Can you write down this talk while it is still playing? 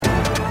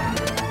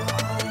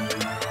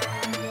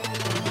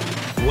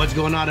What's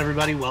going on,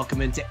 everybody?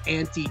 Welcome into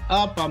Ante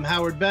Up. I'm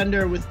Howard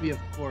Bender. With me, of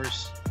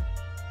course,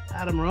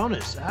 Adam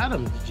Ronis.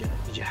 Adam,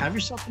 did you have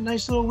yourself a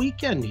nice little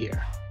weekend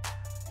here?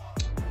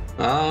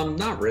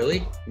 Not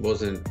really.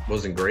 Wasn't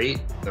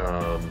great.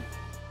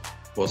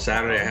 Well,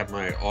 Saturday I had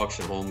my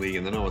auction home league,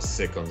 and then I was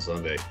sick on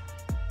Sunday,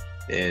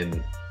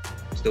 and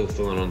still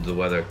feeling under the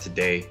weather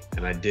today.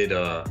 And I did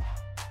a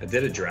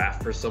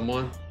draft for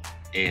someone,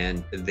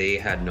 and they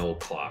had no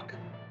clock.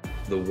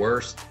 The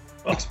worst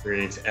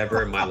experience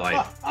ever in my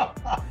life.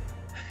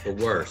 The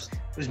worst.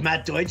 Was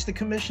Matt Deutsch the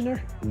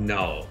commissioner?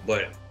 No,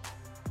 but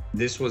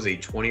this was a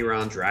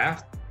 20-round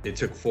draft. It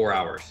took 4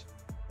 hours.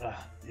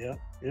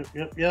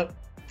 Yep.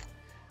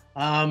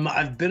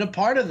 I've been a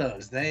part of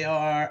those. They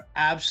are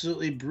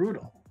absolutely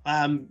brutal.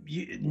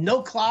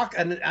 No clock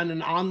and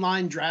an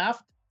online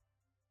draft.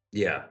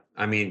 Yeah,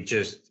 I mean,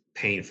 just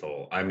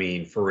painful. I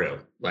mean, for real.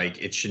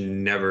 Like, it should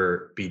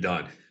never be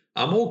done.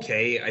 I'm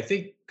okay. I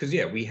think because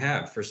we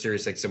have for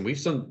Sirius XM,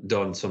 we've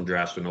done some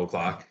drafts with no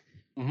clock,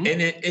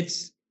 and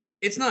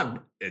it's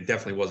not. It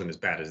definitely wasn't as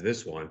bad as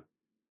this one.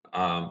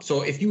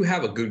 So if you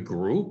have a good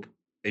group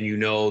and you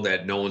know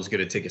that no one's going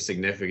to take a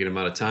significant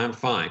amount of time,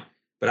 fine.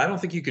 But I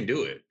don't think you can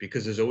do it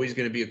because there's always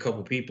going to be a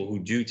couple people who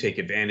do take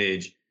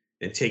advantage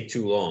and take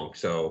too long.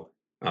 So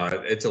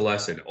it's a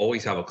lesson.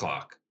 Always have a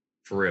clock,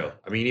 for real.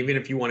 I mean, even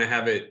if you want to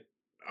have it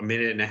a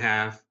minute and a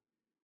half,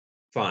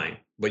 fine.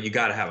 But you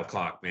got to have a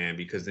clock, man,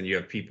 because then you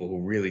have people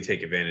who really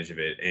take advantage of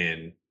it.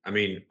 And I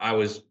mean, I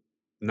was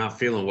not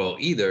feeling well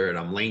either. And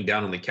I'm laying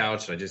down on the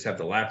couch and I just have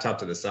the laptop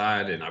to the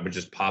side and I would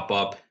just pop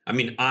up. I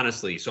mean,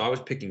 honestly, so I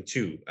was picking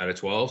 2 out of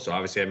 12. So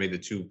obviously I made the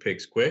 2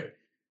 picks quick.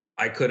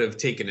 I could have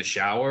taken a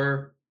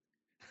shower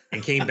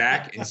and came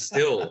back and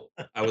still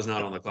I was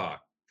not on the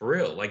clock. For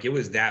real. Like, it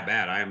was that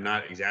bad. I am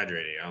not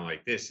exaggerating. I'm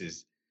like,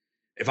 if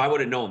I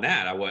would have known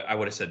that, I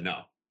would have said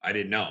no. I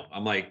didn't know.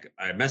 I'm like,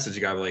 I messaged the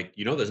guy, I'm like,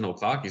 there's no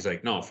clock. He's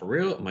like, no, for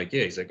real? I'm like,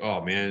 yeah. He's like,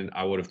 oh man,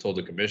 I would have told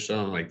the commissioner.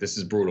 I'm like, this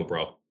is brutal,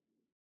 bro.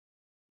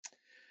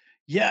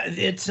 Yeah,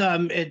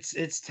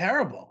 it's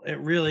terrible. It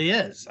really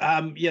is.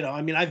 I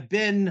mean, I've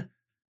been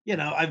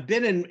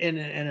in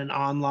an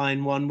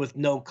online one with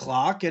no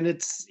clock, and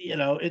it's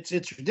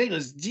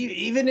ridiculous.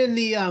 Even in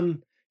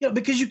the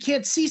because you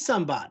can't see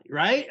somebody,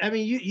 right? I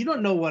mean, you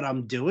don't know what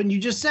I'm doing. You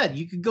just said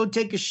you could go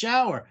take a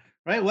shower,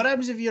 right? What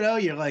happens if you're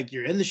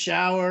in the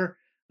shower,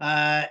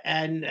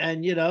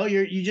 and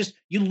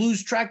you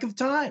lose track of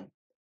time,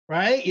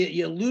 right?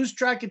 You lose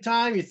track of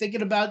time. You're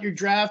thinking about your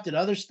draft and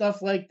other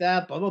stuff like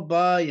that. Blah blah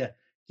blah. You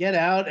get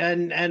out,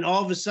 and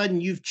all of a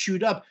sudden you've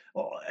chewed up,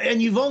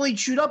 and you've only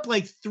chewed up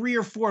like 3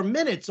 or 4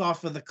 minutes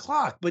off of the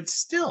clock, but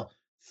still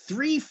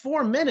 3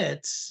 4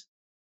 minutes,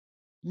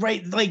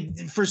 right? Like,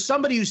 for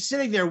somebody who's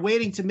sitting there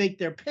waiting to make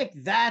their pick,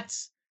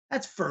 that's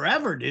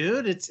forever,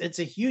 dude. It's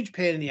a huge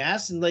pain in the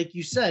ass, and like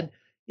you said,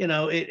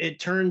 it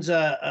turns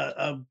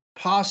a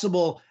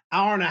possible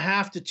hour and a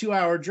half to 2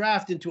 hour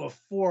draft into a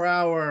 4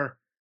 hour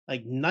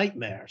like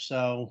nightmare.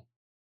 So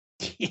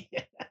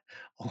yeah,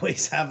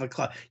 always have a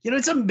clock.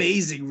 It's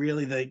amazing,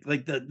 really,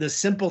 the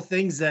simple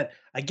things that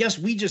I guess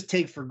we just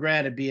take for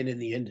granted being in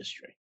the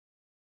industry.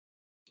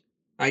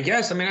 I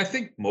guess. I mean, I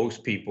think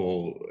most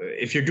people,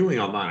 if you're doing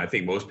online, I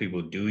think most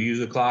people do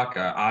use a clock.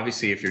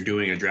 Obviously, if you're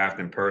doing a draft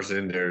in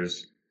person,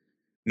 there's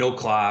no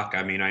clock.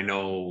 I mean, I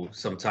know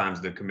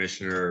sometimes the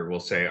commissioner will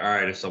say, all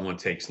right, if someone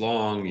takes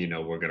long,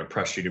 we're going to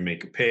press you to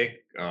make a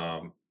pick.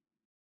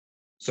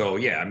 So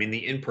yeah, I mean,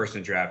 the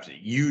in-person drafts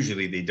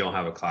usually they don't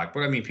have a clock,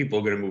 but I mean, people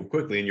are going to move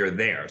quickly, and you're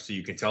there, so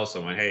you can tell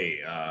someone, "Hey,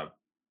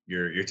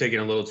 you're taking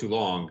a little too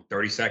long.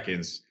 30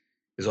 seconds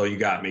is all you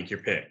got. Make your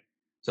pick."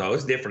 So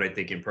it's different, I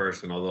think, in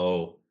person.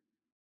 Although,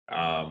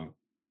 um,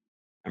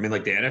 I mean,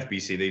 like the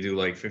NFBC, they do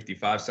like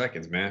 55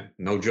 seconds, man.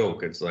 No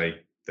joke. It's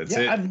like that's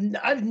Yeah, it.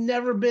 I've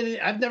never been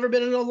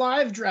in a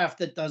live draft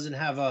that doesn't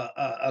have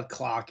a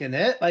clock in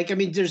it. Like, I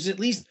mean,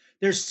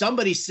 there's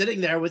somebody sitting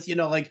there with,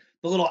 like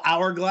the little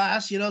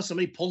hourglass,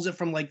 somebody pulls it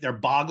from like their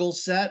boggle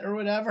set or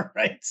whatever,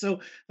 right? So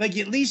like,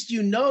 at least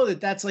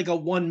that's like a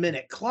 1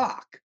 minute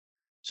clock.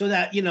 So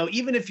that,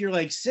 even if you're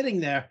like sitting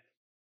there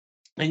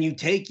and you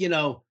take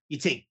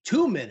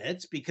 2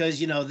 minutes because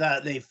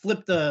that they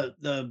flip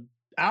the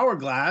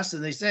hourglass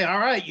and they say, all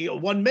right,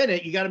 1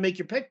 minute, you got to make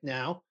your pick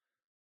now.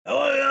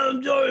 Oh yeah,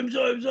 I'm sorry,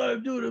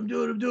 I'm doing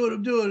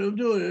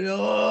it.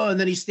 Oh, and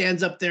then he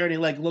stands up there and he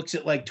like looks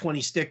at like 20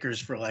 stickers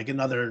for like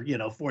another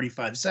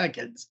 45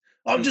 seconds.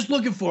 Oh, I'm just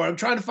looking for it. I'm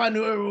trying to find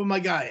who my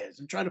guy is.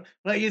 I'm trying to,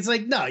 like, it's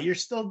like, no, you're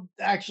still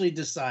actually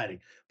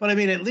deciding. But I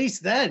mean, at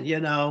least then,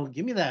 give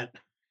me that,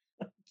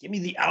 give me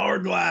the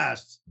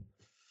hourglass.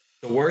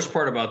 The worst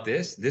part about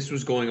this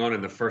was going on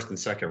in the first and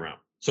second round.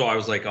 So I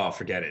was like, oh,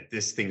 forget it.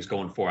 This thing's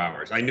going 4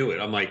 hours. I knew it.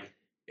 I'm like,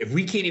 if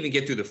we can't even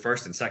get through the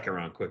first and second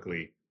round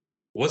quickly,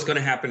 what's going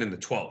to happen in the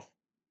 12th?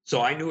 So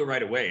I knew it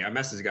right away. I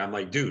messaged the guy. I'm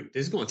like, dude,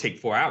 this is going to take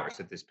 4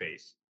 hours at this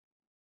pace.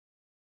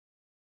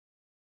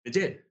 It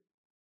did.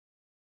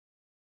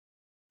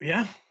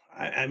 Yeah.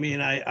 I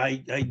mean,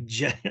 I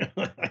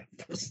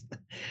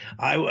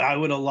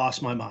would have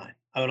lost my mind.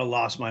 I would have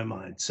lost my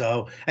mind.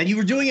 So, and you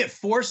were doing it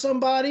for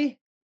somebody?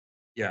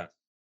 Yeah.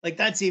 Like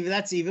that's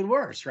even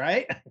worse,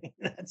 right?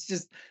 That's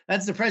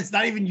the price. It's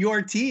not even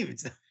your team.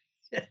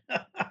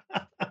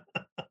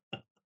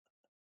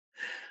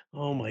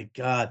 Oh my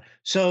God.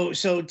 So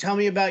tell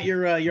me about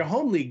your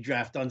home league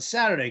draft on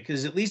Saturday,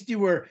 because at least you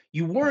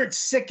weren't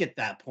sick at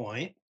that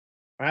point,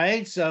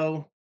 right?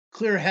 So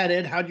clear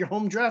headed. How'd your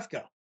home draft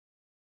go?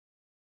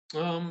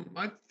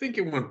 I think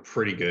it went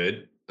pretty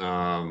good.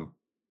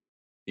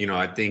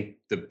 I think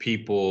the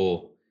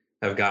people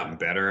have gotten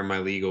better in my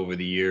league over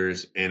the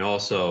years, and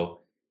also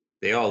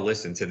they all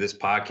listen to this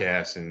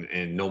podcast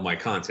and know my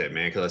content,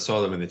 man. Because I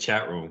saw them in the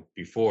chat room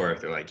before.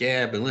 They're like,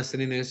 "Yeah, I've been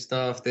listening to this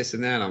stuff, this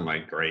and that." I'm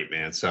like, "Great,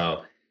 man."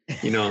 So,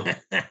 you know,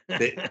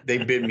 they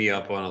bid me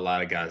up on a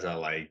lot of guys I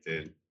liked,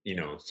 and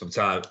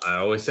sometimes I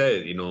always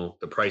say,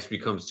 the price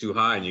becomes too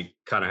high, and you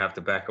kind of have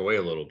to back away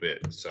a little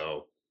bit.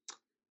 So,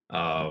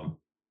 um,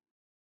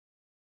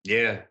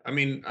 yeah, I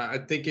mean, I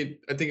think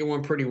it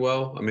went pretty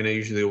well. I mean, I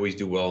usually always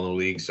do well in the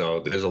league, so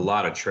there's a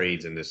lot of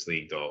trades in this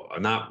league, though.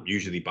 Not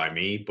usually by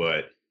me,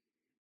 but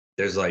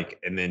there's like,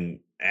 and then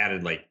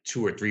added like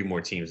two or three more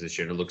teams this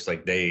year, and it looks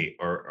like they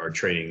are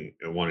trading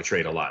and want to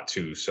trade a lot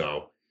too.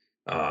 So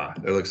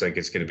it looks like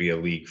it's going to be a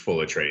league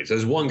full of trades.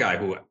 There's one guy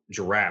who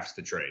giraffes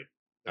the trade.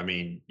 I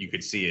mean, you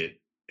could see it,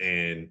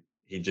 and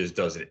he just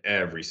does it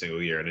every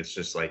single year, and it's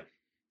just like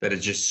that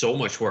is just so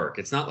much work.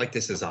 It's not like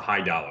this is a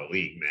high dollar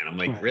league, man. I'm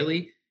like, Right.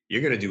 really?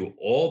 You're going to do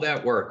all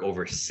that work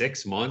over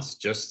 6 months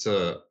just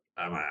to?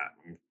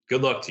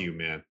 Good luck to you,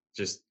 man.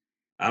 Just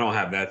I don't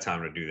have that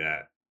time to do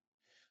that.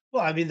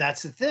 Well, I mean,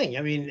 that's the thing.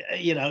 I mean,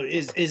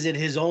 is it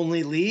his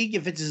only league?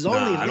 If it's his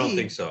only Nah, I don't think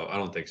league, so. I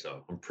don't think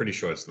so. I'm pretty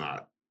sure it's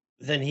not.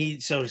 then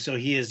he's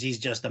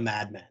just a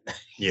madman.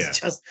 Yeah.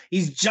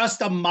 He's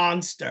just a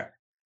monster.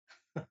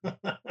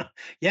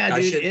 Yeah,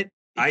 I dude, should it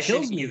I should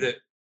kills me. either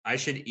I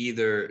should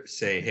either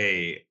say,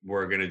 "Hey,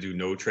 we're going to do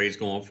no trades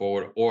going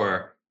forward,"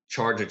 or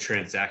charge a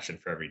transaction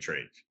for every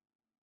trade.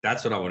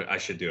 That's what I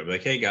should do. I'm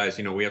like, "Hey guys,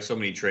 we have so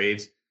many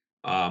trades.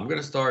 I'm going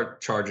to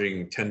start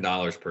charging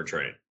 $10 per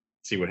trade.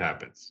 See what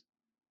happens."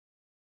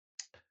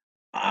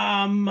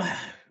 Um,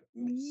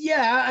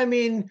 yeah, I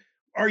mean,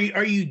 are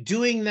you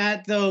doing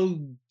that though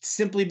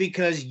simply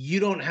because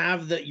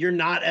you're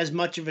not as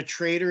much of a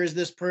trader as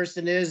this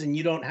person is, and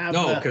you don't have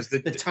No, the cuz the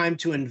time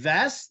to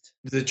invest?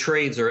 the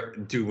trades are,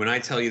 dude, when I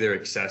tell you they're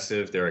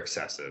excessive, they're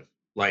excessive.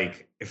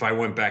 Like if I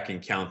went back and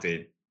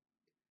counted,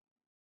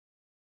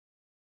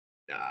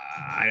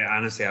 I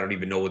honestly, I don't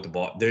even know what the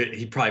ball.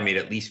 He probably made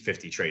at least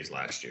 50 trades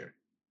last year.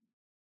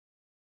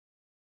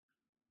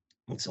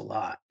 It's a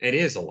lot. It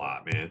is a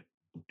lot, man.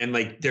 And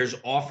like, there's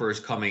offers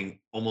coming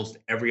almost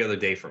every other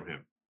day from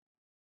him.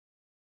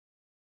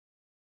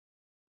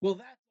 Well,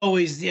 that's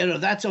always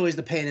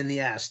the pain in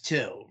the ass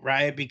too,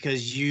 right?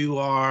 Because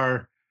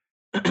you're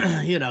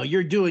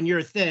doing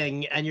your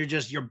thing and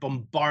you're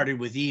bombarded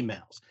with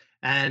emails.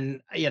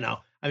 And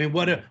I mean,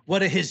 what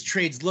do his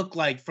trades look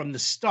like from the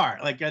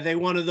start? Like, are they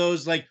one of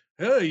those like,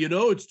 hey,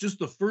 it's just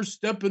the first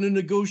step in a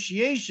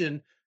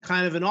negotiation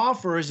kind of an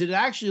offer? Or is it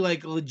actually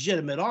like a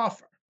legitimate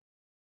offer?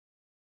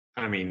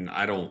 I mean,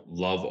 I don't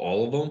love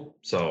all of them,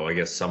 so I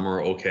guess some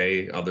are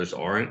okay, others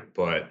aren't.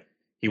 But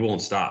he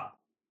won't stop.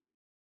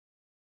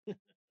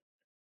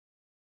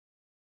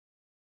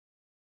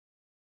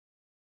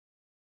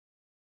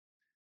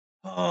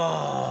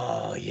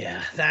 Oh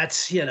yeah,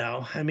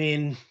 I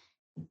mean,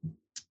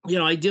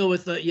 I deal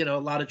with a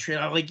lot of trade.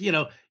 Like,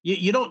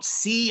 you don't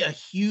see a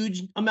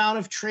huge amount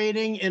of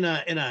trading in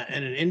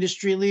an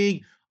industry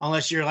league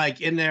unless you're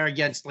like in there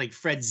against like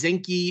Fred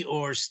Zinke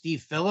or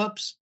Steve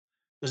Phillips,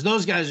 because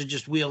those guys are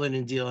just wheeling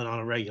and dealing on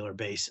a regular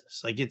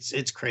basis. Like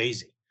it's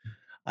crazy.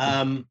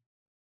 Um,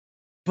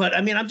 but I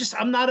mean,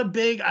 I'm not a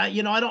big I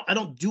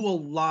don't do a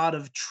lot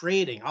of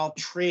trading. I'll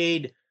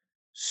trade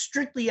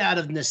strictly out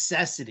of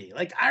necessity.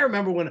 Like I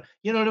remember when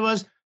what it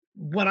was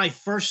when I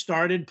first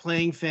started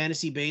playing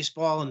fantasy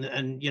baseball,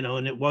 and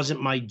it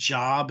wasn't my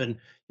job, and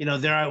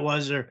there I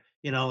was, or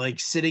like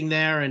sitting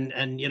there and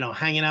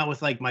hanging out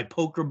with like my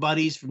poker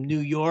buddies from New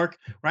York,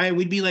 right?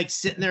 We'd be like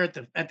sitting there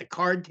at the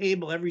card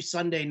table every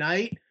Sunday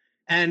night,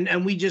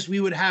 and we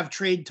would have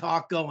trade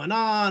talk going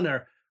on,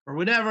 or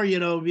whatever,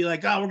 be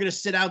like, oh, we're gonna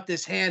sit out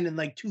this hand, and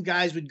like two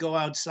guys would go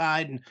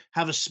outside and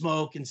have a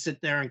smoke and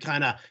sit there and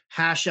kind of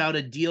hash out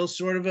a deal,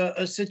 sort of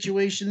a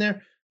situation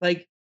there.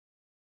 Like,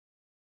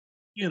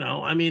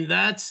 I mean,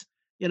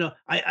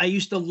 I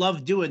used to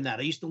love doing that.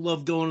 I used to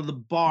love going to the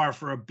bar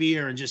for a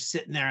beer and just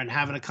sitting there and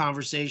having a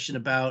conversation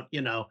about,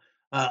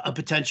 a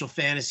potential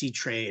fantasy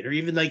trade, or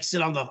even like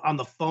sit on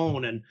the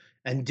phone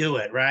and do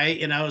it.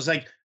 Right. I was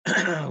like,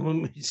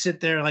 when we sit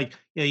there, like,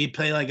 you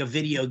play like a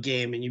video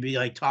game and you'd be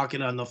like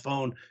talking on the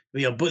phone,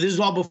 but this is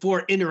all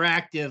before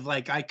interactive,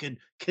 like I could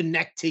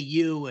connect to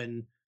you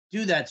and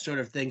do that sort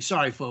of thing.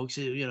 Sorry, folks.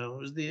 It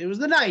was the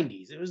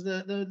 90s. It was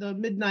the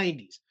mid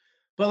 90s.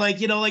 But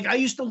like, like I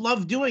used to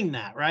love doing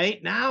that.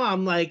 Right now,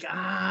 I'm like,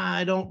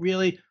 I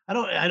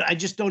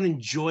just don't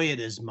enjoy it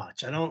as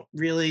much. I don't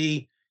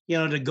really,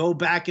 to go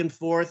back and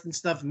forth and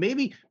stuff.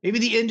 Maybe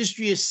the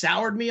industry has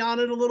soured me on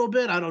it a little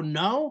bit. I don't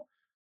know.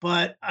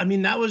 But I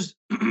mean, that was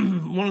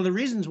one of the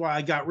reasons why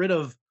I got rid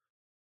of,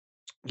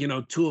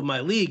 two of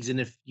my leagues. And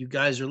if you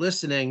guys are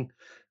listening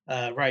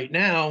right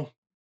now,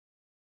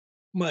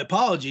 my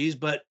apologies,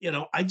 but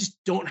I just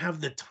don't have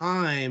the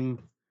time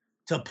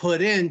to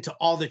put into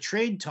all the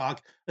trade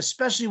talk,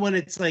 especially when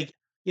it's like,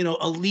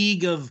 a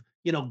league of,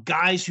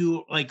 guys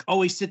who like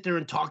always sit there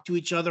and talk to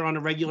each other on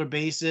a regular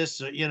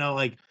basis, or,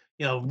 like,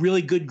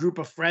 really good group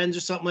of friends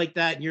or something like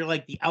that. And you're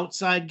like the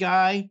outside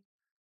guy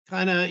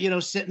kind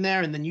of, sitting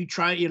there, and then you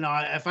try,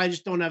 if I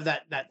just don't have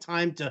that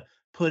time to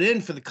put in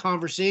for the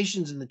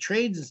conversations and the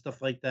trades and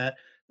stuff like that,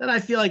 then I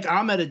feel like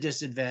I'm at a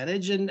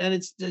disadvantage, and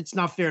it's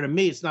not fair to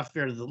me. It's not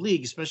fair to the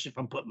league, especially if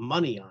I'm putting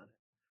money on it,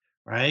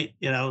 right?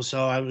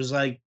 So I was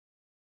like,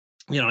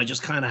 I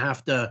just kind of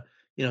have to,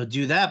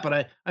 do that.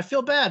 But I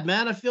feel bad,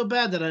 man. I feel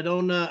bad that I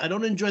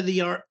don't enjoy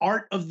the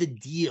art of the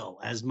deal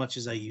as much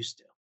as I used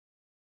to.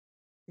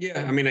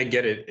 Yeah, I mean, I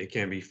get it. It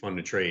can be fun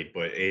to trade,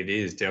 but it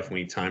is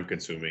definitely time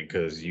consuming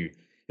because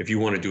if you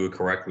want to do it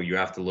correctly, you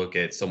have to look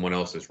at someone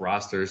else's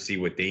roster, see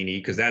what they need,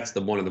 because that's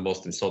the one of the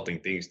most insulting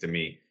things to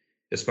me,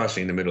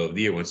 especially in the middle of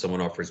the year when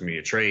someone offers me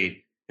a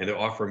trade and they're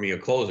offering me a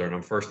closer and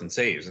I'm first in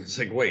saves. And it's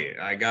like, wait,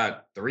 I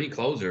got three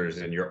closers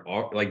and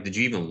like, did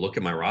you even look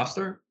at my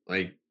roster?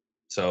 Like,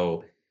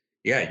 so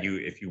yeah,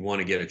 if you want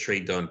to get a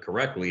trade done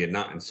correctly and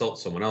not insult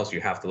someone else,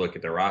 you have to look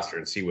at their roster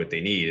and see what they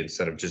need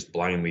instead of just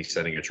blindly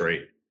setting a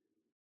trade.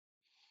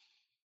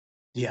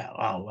 Yeah.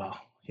 Oh well.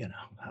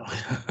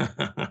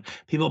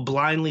 People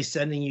blindly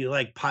sending you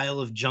like pile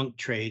of junk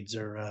trades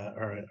are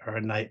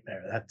a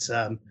nightmare. That's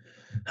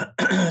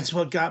that's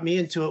what got me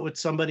into it with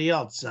somebody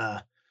else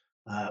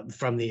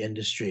from the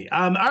industry.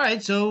 All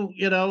right, so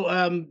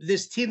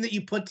this team that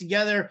you put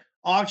together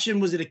auction,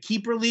 was it a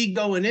keeper league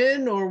going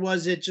in, or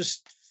was it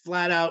just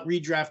flat out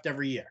redraft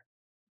every year?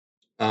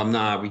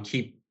 Nah, we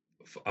keep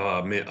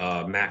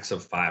max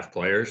of 5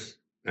 players,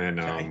 and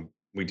Okay.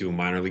 we do a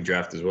minor league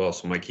draft as well.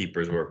 So my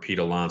keepers were Pete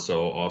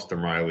Alonso, Austin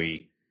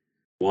Riley,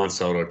 Juan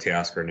Soto,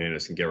 Teoscar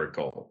Hernandez, and Garrett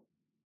Cole.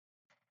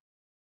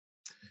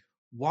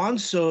 Juan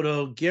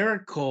Soto,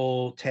 Garrett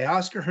Cole,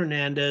 Teoscar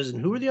Hernandez,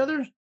 and who were the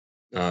others?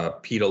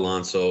 Pete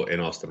Alonso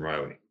and Austin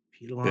Riley.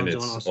 Pete And Alonso and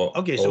it's Austin.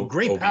 Okay, so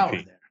great power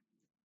OBP. there.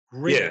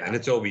 Great Yeah, and power.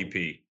 it's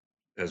OBP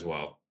as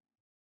well.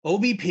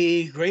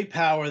 OBP, great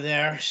power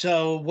there.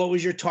 So, what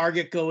was your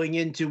target going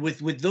into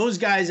with those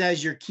guys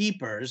as your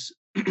keepers?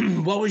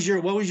 What was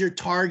your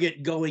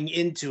target going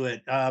into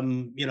it?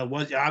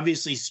 Was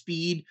obviously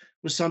speed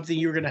was something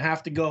you were going to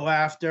have to go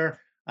after,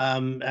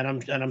 and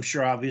I'm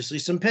sure obviously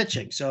some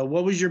pitching. So,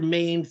 what was your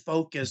main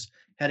focus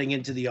heading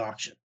into the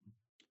auction?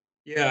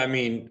 Yeah, I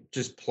mean,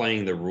 just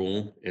playing the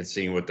rule and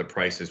seeing what the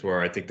prices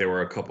were. I think there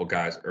were a couple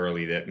guys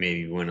early that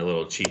maybe went a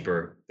little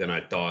cheaper than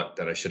I thought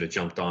that I should have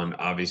jumped on.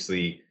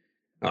 Obviously,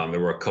 there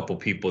were a couple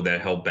people that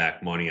held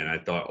back money and I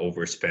thought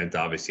overspent,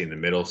 obviously, in the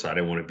middle. So I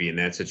didn't want to be in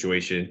that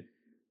situation.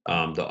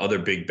 The other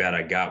big bet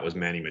I got was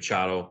Manny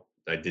Machado.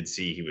 I did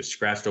see he was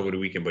scratched over the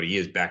weekend, but he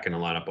is back in the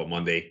lineup on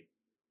Monday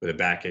with a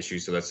back issue.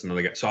 So that's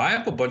another guy. So I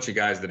have a bunch of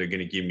guys that are going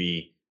to give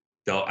me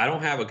though. I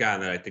don't have a guy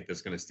that I think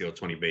that's going to steal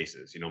 20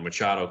 bases.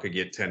 Machado could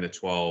get 10 to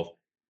 12.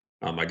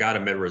 I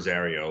got Med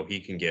Rosario. He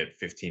can get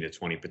 15 to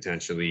 20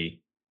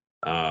 potentially.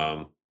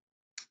 Um,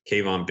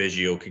 Kayvon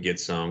Biggio could get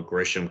some.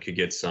 Grisham could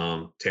get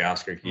some.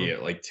 Teoscar could Mhm.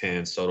 get like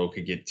 10. Soto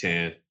could get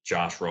 10.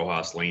 Josh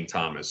Rojas, Lane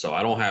Thomas. So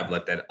I don't have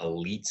like that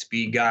elite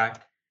speed guy,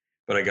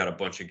 but I got a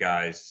bunch of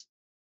guys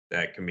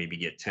that can maybe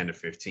get 10 to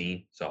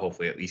 15. So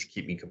hopefully at least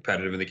keep me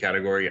competitive in the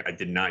category. I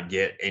did not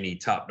get any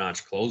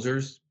top-notch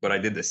closers, but I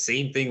did the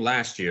same thing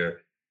last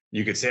year.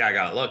 You could say I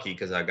got lucky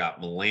because I got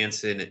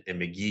Melanson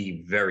and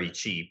McGee very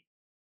cheap.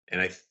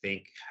 And I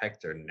think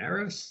Hector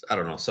Neris, I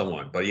don't know,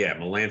 someone. But yeah,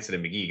 Melanson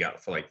and McGee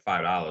got for like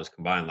 $5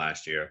 combined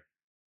last year.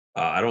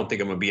 I don't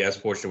think I'm going to be as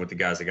fortunate with the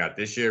guys I got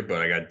this year,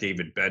 but I got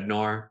David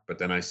Bednar. But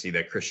then I see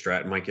that Chris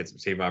Stratton might get some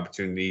save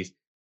opportunities.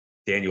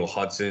 Daniel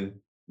Hudson,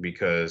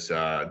 because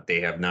they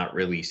have not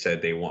really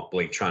said they want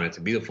Blake Treinen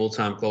to be the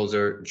full-time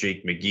closer.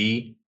 Jake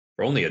McGee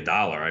for only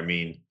 $1. I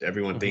mean,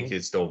 everyone thinks Mhm.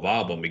 it's still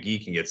viable.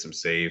 McGee can get some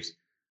saves.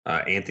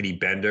 Anthony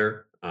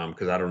Bender,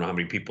 because I don't know how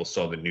many people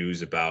saw the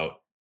news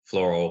about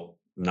Floral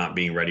not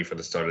being ready for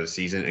the start of the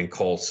season, and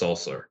Cole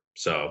Sulser.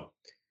 So,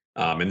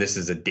 and this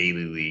is a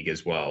daily league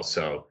as well.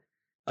 So,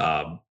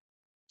 um,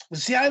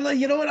 See,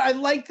 you know what, I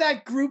like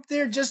that group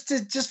there just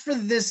for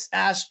this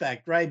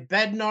aspect, right?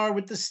 Bednar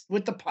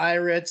with the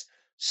Pirates,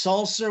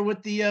 Sulcer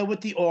with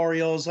the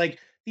Orioles. Like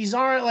these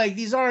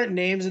aren't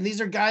names, and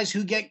these are guys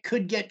who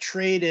could get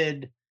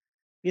traded,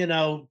 at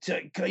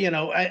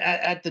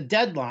the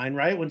deadline,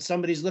 right? When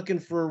somebody's looking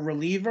for a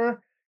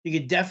reliever, you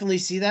could definitely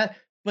see that.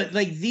 But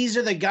like these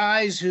are the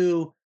guys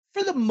who,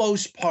 for the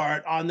most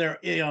part, on their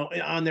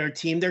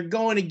team, they're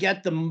going to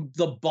get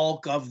the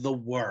bulk of the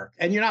work,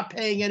 and you're not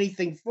paying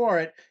anything for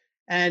it.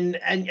 And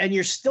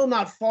you're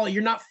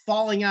not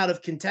falling out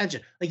of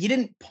contention. Like you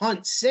didn't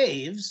punt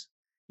saves.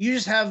 You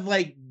just have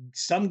like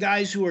some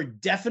guys who are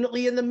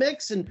definitely in the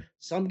mix and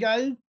some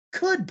guy who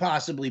could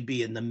possibly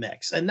be in the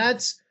mix. And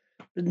there's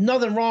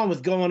nothing wrong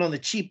with going on the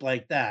cheap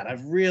like that.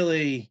 I've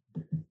really,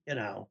 you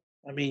know,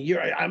 I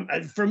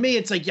mean, for me,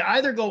 it's like you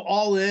either go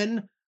all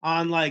in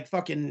on like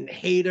fucking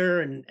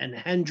Hader and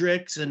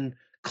Hendricks and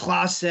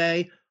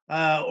Classe,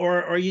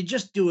 or you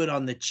just do it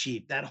on the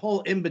cheap. That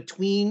whole in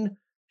between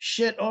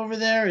shit over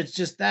there, it's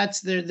just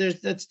that's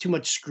too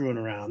much screwing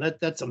around.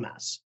 That's a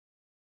mess.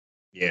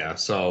 Yeah.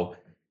 So,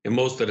 and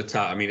most of the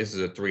time, I mean, this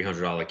is a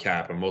 $300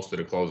 cap, and most of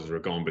the closes were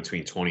going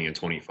between 20 and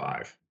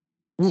 25.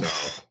 So,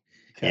 Oof.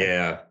 Okay.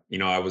 yeah,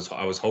 I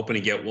was hoping to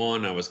get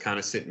one. I was kind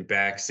of sitting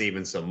back,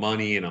 saving some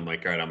money, and I'm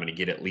like, all right, I'm going to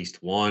get at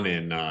least one,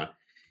 and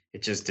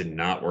it just did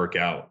not work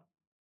out.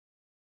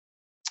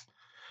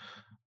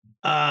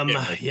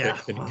 Yeah, like Yeah.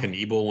 Well,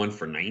 Knievel went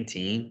for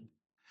 19.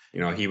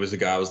 He was the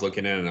guy I was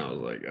looking at, and I was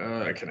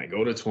like, can I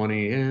go to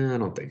 20? Yeah, I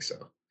don't think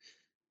so.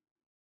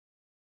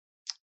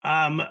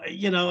 I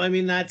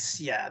mean,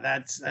 that's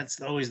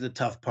always the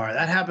tough part.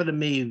 That happened to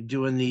me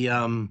doing the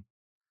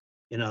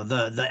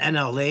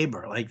NL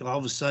labor. Like all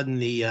of a sudden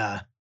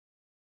the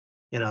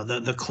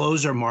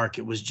closer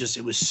market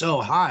it was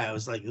so high. I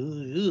was like,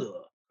 ugh.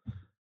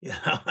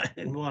 I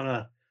didn't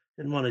want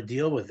to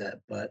deal with that.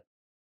 But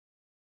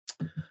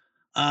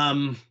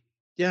um,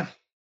 yeah.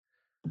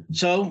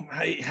 So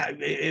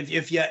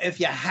if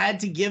you had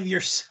to give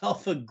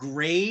yourself a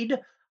grade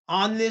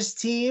on this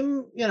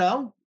team,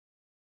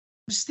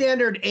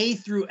 standard A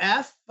through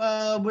F,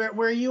 where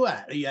are you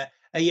at?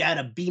 Are you at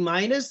a B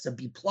minus, a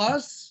B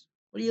plus?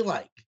 What do you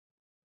like?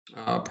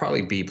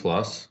 Probably B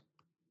plus.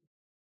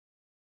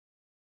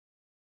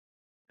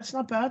 That's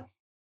not bad.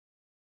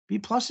 B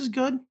plus is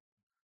good.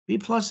 B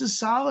plus is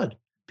solid.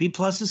 B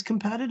plus is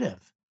competitive.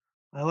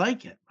 I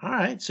like it. All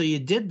right. So you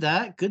did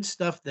that. Good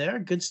stuff there.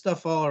 Good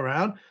stuff all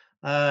around.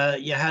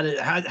 You had it.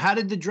 How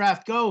did the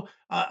draft go?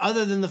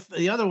 Other than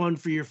the other one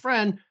for your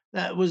friend,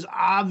 that was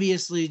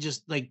obviously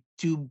just like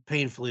too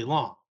painfully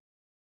long.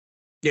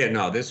 Yeah,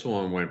 no, this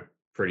one went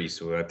pretty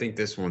smooth. I think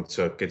this one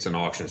it's an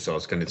auction, so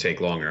it's going to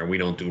take longer. And we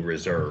don't do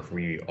reserve;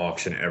 we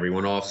auction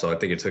everyone off. So I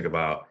think it took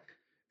about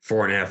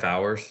 4.5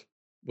 hours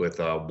with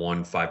a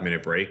 1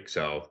 5-minute break.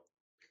 So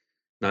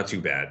not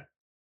too bad.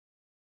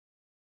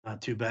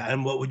 Not too bad.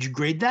 And what would you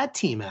grade that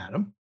team,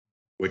 Adam?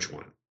 Which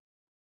one?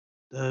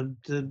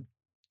 The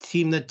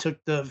team that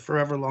took the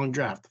forever long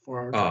draft, the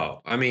 4 hour draft.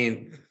 Oh, I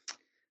mean,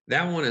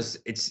 that one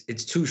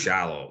it's too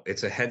shallow.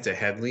 It's a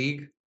head-to-head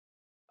league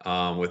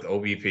with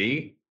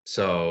OBP.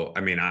 So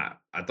I mean, I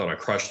thought I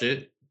crushed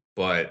it,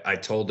 but I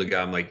told the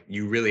guy, I'm like,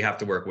 you really have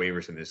to work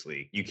waivers in this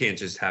league. You can't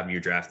just have your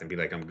draft and be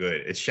like, I'm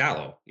good. It's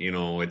shallow.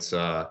 It's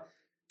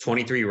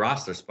 23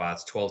 roster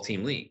spots,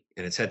 12-team league,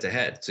 and it's head to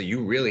head. So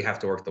you really have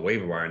to work the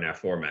waiver wire in that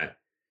format.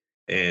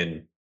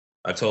 And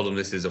I told him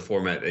this is a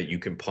format that you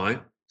can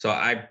punt. So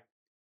I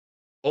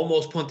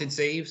almost punted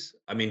saves.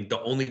 I mean, the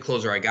only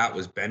closer I got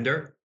was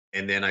Bender,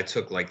 and then I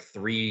took like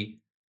three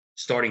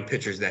starting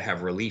pitchers that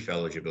have relief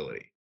eligibility.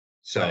 Right.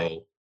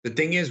 So the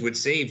thing is, with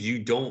saves, you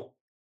don't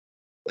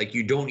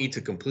need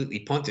to completely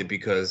punt it,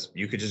 because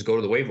you could just go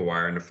to the waiver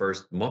wire in the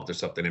first month or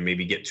something and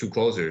maybe get two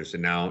closers,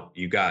 and now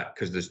you got,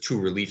 because there's two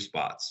relief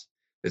spots.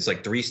 It's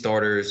like three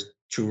starters,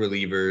 two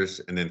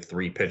relievers, and then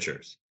three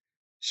pitchers.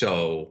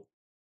 So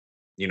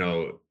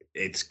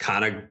it's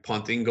kind of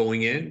punting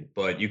going in,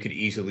 but you could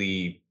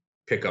easily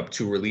pick up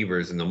two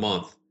relievers in the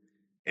month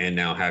and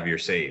now have your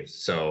saves.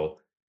 So,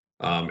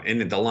 and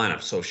the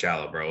lineup's so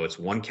shallow, bro. It's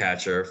one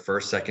catcher,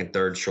 first, second,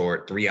 third,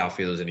 short, three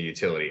outfielders, and a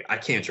utility. I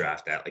can't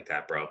draft that like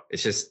that, bro.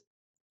 It's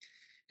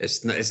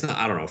not,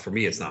 I don't know. For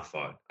me, it's not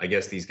fun. I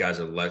guess these guys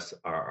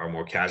are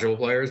more casual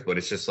players, but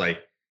it's just like,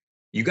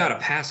 you got to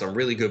pass on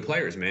really good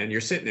players, man.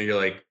 You're sitting there, you're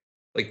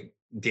like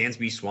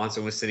Dansby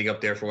Swanson was sitting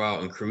up there for a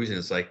while and cruising.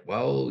 It's like,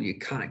 well, you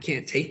kind of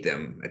can't take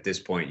them at this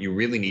point. You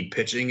really need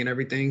pitching and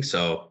everything.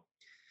 So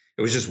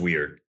it was just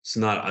weird. It's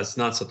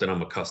not something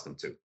I'm accustomed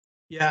to.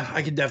 Yeah,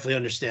 I can definitely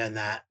understand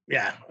that.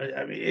 Yeah,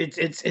 I mean,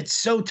 it's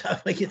so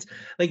tough. Like it's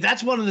like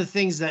that's one of the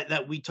things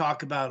that we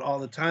talk about all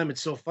the time.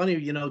 It's so funny,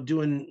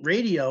 doing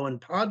radio and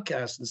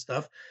podcasts and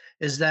stuff,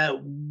 is that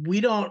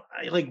we don't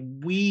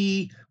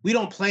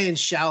play in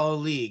shallow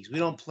leagues. We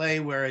don't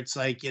play where it's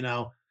like you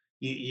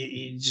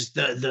just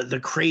the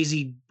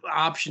crazy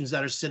options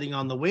that are sitting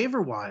on the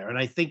waiver wire. And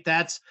I think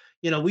that's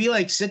we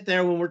like sit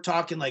there when we're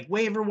talking like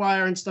waiver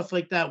wire and stuff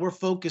like that. We're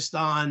focused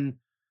on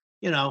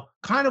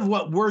kind of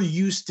what we're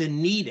used to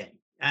needing.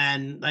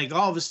 And like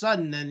all of a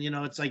sudden, then,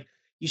 it's like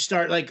you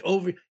start like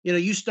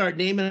you start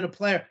naming a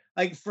player.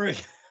 Like for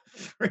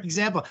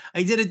example,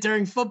 I did it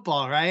during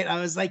football, right?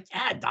 I was like,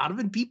 yeah,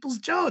 Donovan Peoples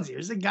Jones.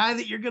 Here's a guy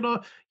that you're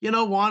gonna,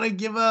 want to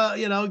give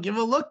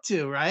a look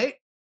to, right?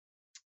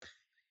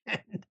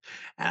 And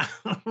I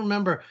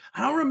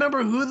don't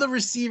remember who the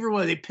receiver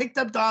was. They picked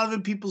up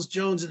Donovan Peoples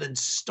Jones and then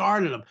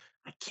started him.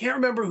 I can't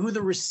remember who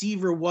the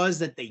receiver was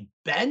that they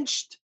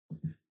benched.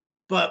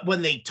 But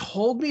when they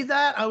told me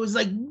that, I was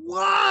like,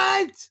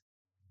 "What?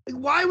 Like,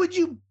 why would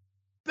you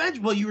bench?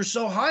 Well, you were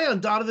so high on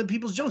Donovan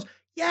Peoples-Jones."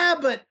 Yeah,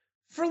 but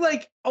for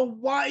like a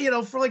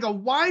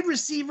wide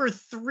receiver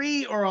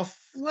 3 or a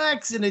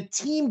flex in a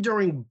team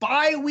during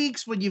bye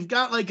weeks when you've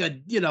got like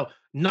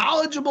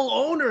knowledgeable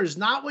owners,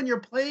 not when you're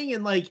playing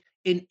in like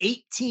an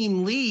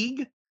 8-team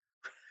league.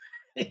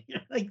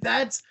 Like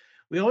that's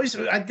we always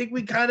I think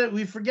we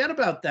forget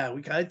about that.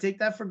 We kind of take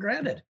that for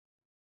granted.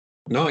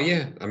 No,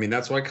 yeah. I mean,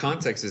 that's why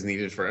context is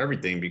needed for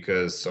everything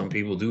because some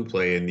people do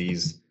play in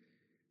these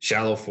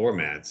shallow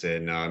formats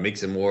and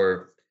makes it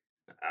more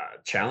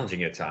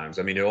challenging at times.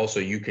 I mean, it also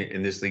you can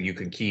in this league you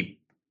can keep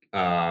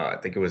I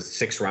think it was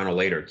 6th round or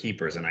later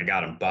keepers, and I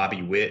got him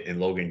Bobby Witt and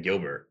Logan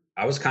Gilbert.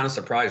 I was kind of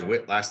surprised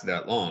Witt lasted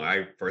that long.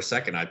 I for a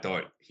second I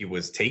thought he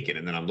was taken,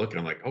 and then I'm looking,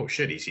 I'm like, oh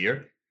shit, he's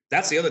here.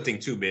 That's the other thing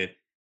too, man.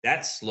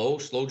 That slow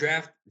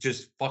draft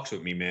just fucks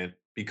with me, man,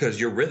 because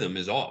your rhythm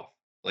is off.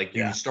 Like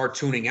you Yeah. start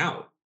tuning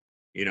out.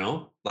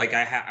 Like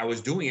I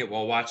was doing it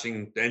while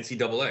watching the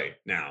NCAA.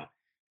 Now,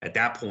 at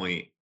that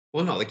point,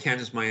 well, no, the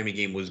Kansas Miami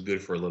game was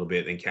good for a little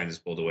bit, then Kansas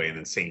pulled away, and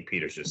then St.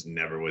 Peter's just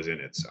never was in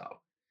it. So,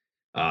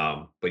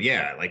 but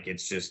yeah, like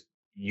it's just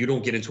you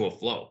don't get into a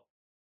flow.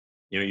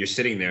 You're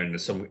sitting there, and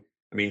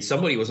I mean,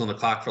 somebody was on the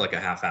clock for like a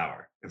half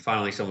hour, and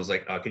finally, someone was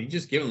like, "Could you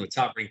just give him the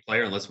top ranked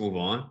player and let's move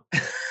on?"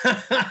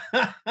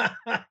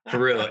 For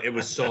real, it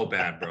was so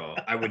bad, bro.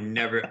 I will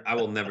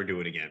never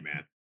do it again,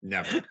 man.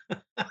 Never.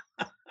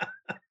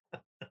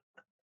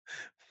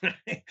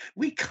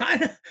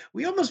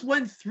 We almost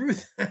went through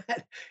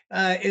that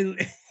in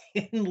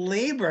in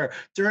labor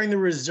during the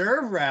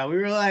reserve round. We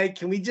were like,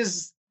 can we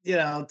just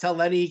tell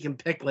Lenny he can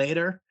pick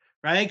later,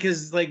 right?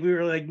 Because like we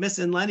were like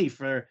missing Lenny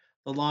for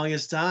the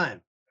longest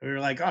time. We were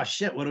like, oh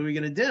shit, what are we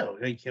gonna do?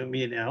 Like, can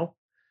we,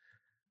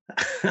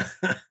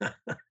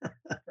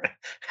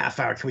 half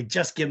hour? Can we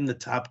just give him the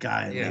top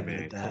guy and Yeah, leave it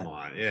man. at Come that?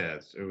 on. Yeah,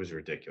 it was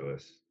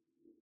ridiculous.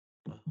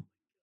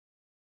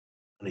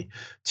 Funny.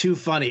 Too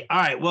funny. All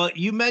right. Well,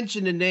 you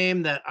mentioned a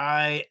name that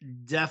I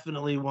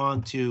definitely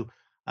want to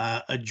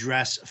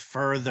address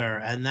further,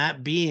 and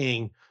that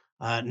being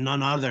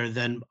none other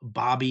than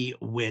Bobby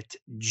Witt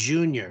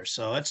Jr.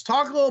 So let's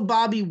talk a little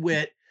Bobby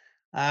Witt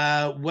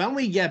when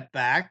we get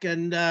back.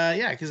 And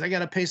yeah, because I got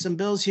to pay some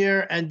bills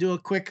here and do a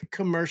quick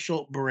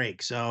commercial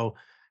break. So,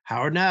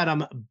 Howard and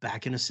Adam,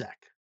 back in a sec.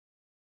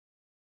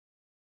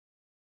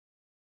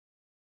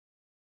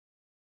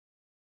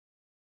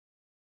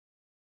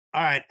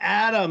 All right,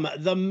 Adam,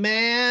 the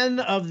man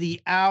of the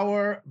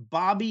hour,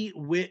 Bobby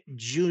Witt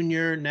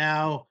Jr.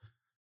 Now,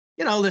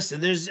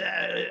 listen, there's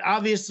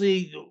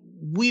obviously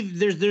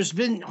there's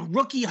been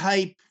rookie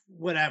hype,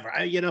 whatever.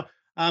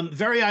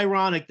 Very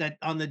ironic that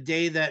on the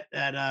day that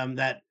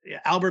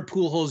Albert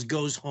Pujols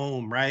goes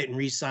home, right, and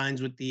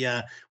re-signs with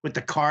the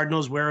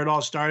Cardinals, where it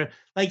all started.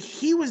 Like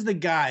he was the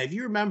guy. If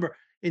you remember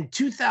in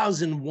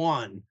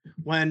 2001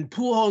 when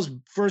Pujols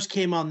first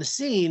came on the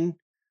scene,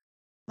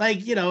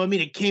 like, I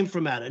mean, it came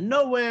from out of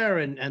nowhere,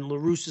 and La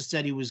Russa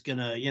said he was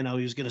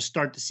gonna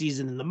start the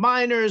season in the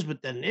minors,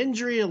 but then an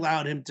injury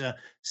allowed him to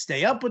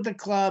stay up with the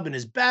club, and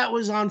his bat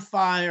was on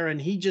fire,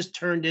 and he just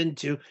showed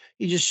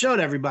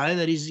everybody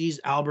that he's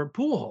Albert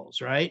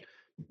Pujols, right?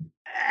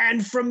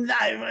 And from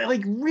that,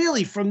 like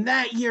really from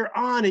that year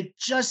on, it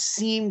just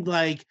seemed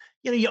like,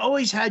 you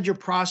always had your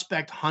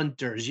prospect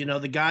hunters,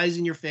 the guys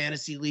in your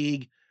fantasy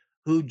league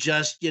who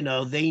just,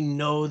 they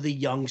know the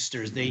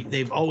youngsters.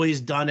 They've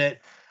always done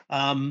it.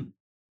 Um,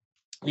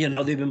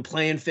 they've been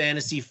playing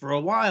fantasy for a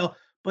while,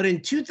 but in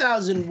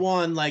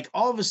 2001, like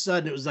all of a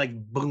sudden it was like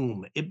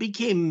boom, it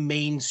became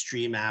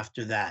mainstream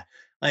after that.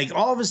 Like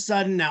all of a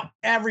sudden now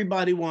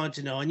everybody wanted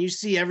to know, and you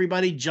see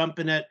everybody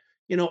jumping at,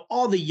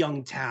 all the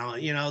young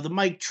talent, the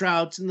Mike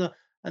Trouts and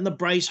the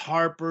Bryce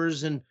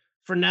Harpers and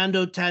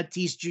Fernando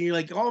Tatis Jr.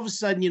 Like all of a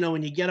sudden,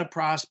 when you get a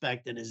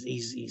prospect and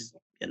he's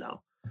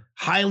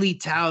highly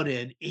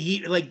touted,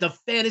 he like the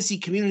fantasy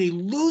community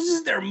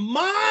loses their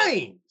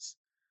minds.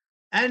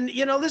 And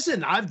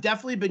listen, I've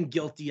definitely been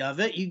guilty of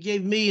it. You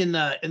gave me in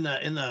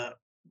the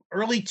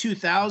early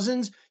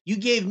 2000s, you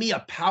gave me a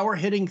power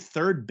hitting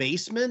third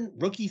baseman,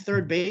 rookie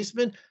third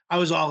baseman. I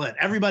was all in.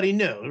 Everybody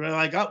knew. We're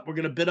like, oh, we're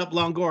gonna bid up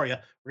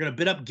Longoria, we're gonna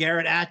bid up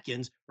Garrett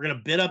Atkins, we're gonna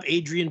bid up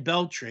Adrian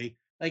Beltre.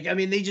 Like, I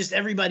mean,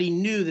 everybody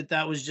knew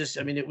that was just,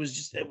 I mean, it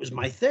was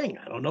my thing.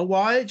 I don't know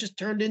why it just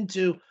turned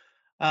into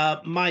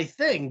my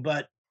thing,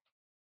 but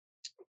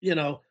you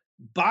know,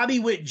 Bobby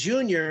Witt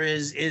Jr.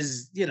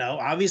 is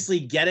obviously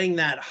getting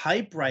that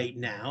hype right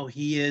now.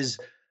 He is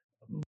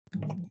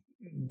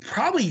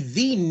probably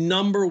the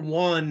number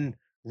one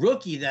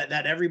rookie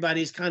that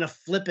everybody's kind of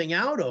flipping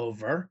out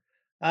over.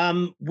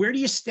 Where do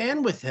you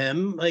stand with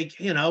him? Like,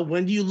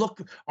 when do you look?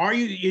 Are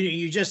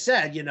you just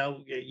said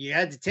you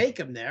had to take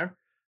him there.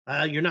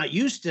 You're not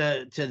used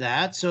to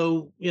that.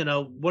 So,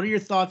 what are your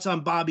thoughts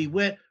on Bobby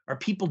Witt? Are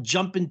people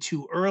jumping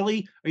too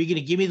early? Are you going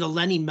to give me the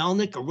Lenny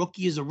Melnick? A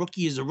rookie is a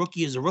rookie is a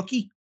rookie is a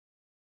rookie.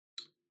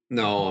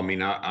 No, I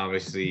mean,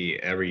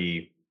 obviously,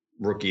 every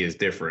rookie is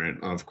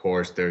different. Of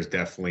course, there's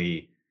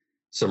definitely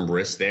some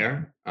risk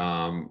there.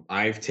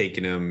 I've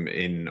taken him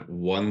in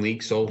one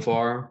league so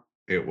far.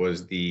 It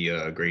was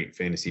the Great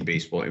Fantasy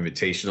Baseball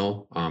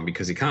Invitational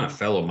because he kind of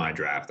fell in my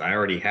draft. I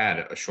already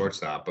had a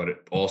shortstop, but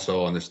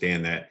also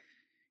understand that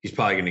he's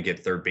probably going to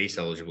get third base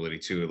eligibility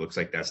too. It looks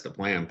like that's the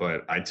plan.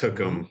 But I took Mhm.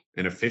 him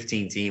in a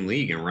 15-team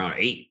league in round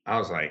 8. I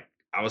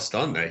was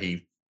stunned that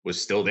he was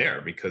still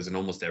there because in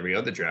almost every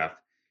other draft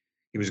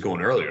he was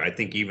going earlier. I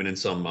think even in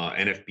some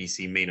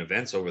NFBC main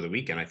events over the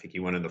weekend, I think he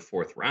went in the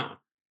 4th round.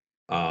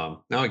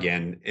 Now,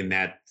 again, in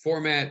that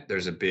format,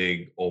 there's a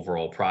big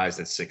overall prize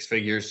that's 6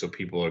 figures. So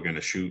people are going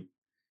to shoot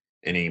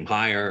and aim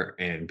higher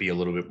and be a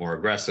little bit more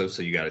aggressive.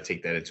 So you got to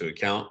take that into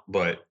account.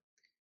 But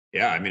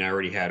yeah, I mean, I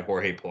already had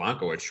Jorge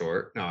Polanco at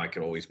short. Now I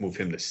could always move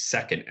him to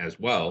second as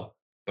well.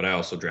 But I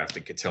also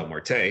drafted Ketel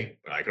Marte,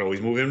 but I could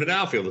always move him to the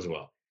outfield as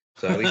well.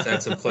 So at least I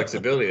had some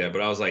flexibility there.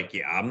 But I was like,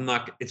 yeah, I'm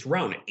not, it's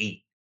round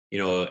 8.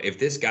 If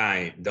this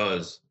guy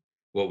does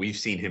what we've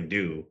seen him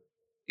do,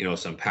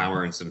 some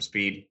power and some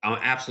speed, I'm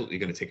absolutely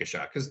going to take a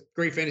shot because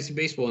Great Fantasy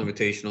Baseball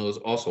Invitational is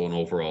also an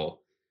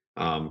overall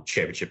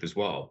championship as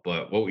well.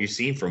 But what we've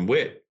seen from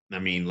Witt, I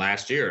mean,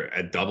 last year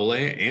at AA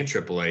and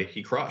AAA,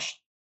 he crushed.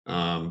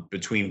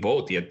 Between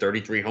both, he had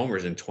 33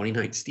 homers and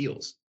 29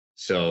 steals.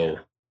 So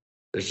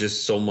there's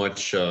just so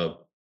much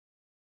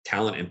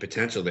talent and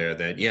potential there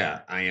that,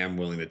 yeah, I am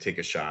willing to take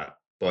a shot.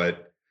 But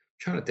I'm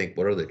trying to think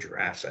what other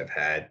drafts I've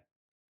had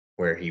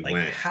where he Like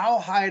went. how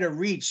high to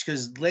reach?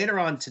 Because later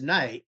on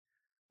tonight,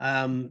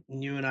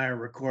 you and I are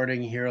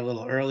recording here a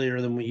little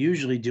earlier than we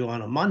usually do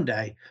on a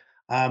Monday.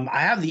 I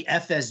have the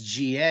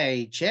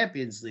FSGA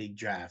Champions League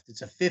draft.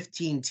 It's a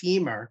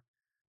 15-teamer.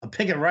 I'm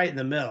picking right in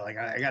the middle. I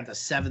got the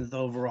 7th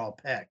overall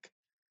pick.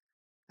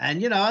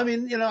 And I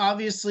mean,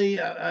 obviously,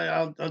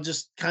 I'll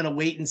just kind of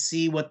wait and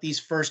see what these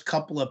first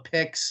couple of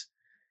picks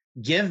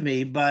give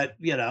me. But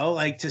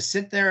like to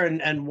sit there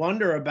and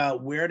wonder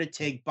about where to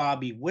take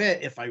Bobby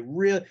Witt if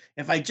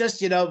I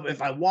just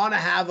if I want to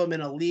have him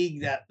in a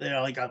league that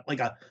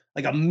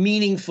like a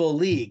meaningful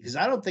league, because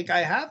I don't think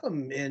I have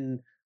him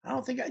in. I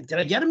don't think did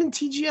I get him in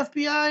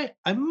TGFBI?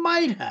 I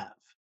might have.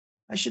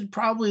 I should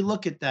probably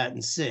look at that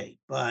and see.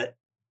 But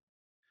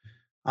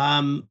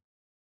um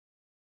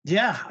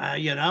yeah, I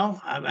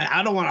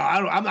don't want to.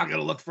 I'm not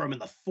going to look for him in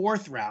the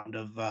 4th round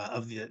of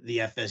the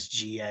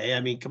FSGA. I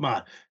mean, come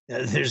on.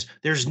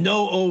 There's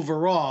no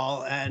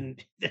overall,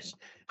 and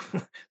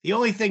the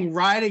only thing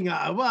riding.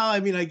 Well,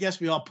 I mean, I guess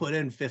we all put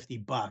in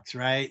 $50,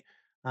 right?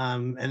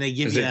 And they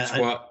give Is you it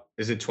 12?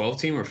 Is it 12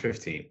 team or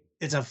 15?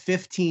 it's a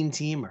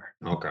 15-teamer,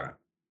 Okay.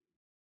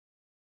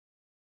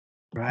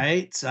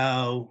 right?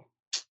 So,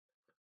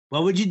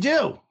 what would you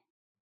do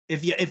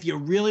if you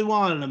really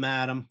wanted him,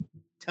 Adam?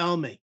 Tell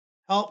me.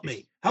 Help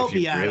me. Help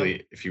me, Adam.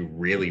 If you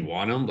really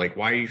want him, like,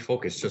 why are you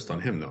focused just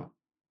on him though?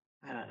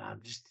 I don't know.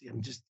 I'm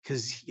just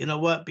because you know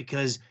what?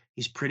 Because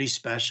he's pretty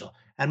special.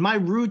 And my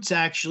roots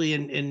actually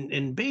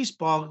in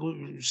baseball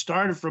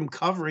started from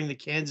covering the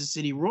Kansas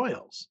City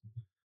Royals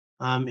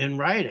in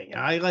writing.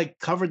 I like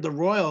covered the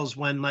Royals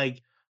when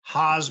like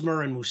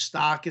Hosmer and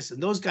Moustakas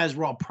and those guys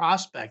were all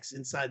prospects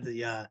inside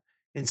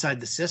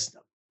the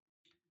system.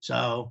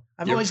 So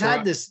I've You're always had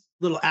pro- this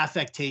little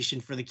affectation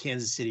for the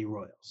Kansas City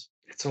Royals.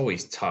 it's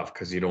always tough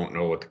because you don't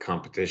know what the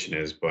competition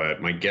is,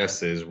 but my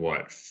guess is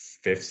what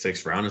 5th,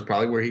 6th round is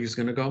probably where he's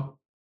gonna go.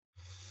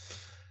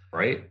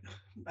 Right?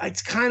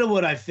 It's kind of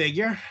what I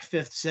figure,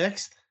 5th,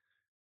 6th.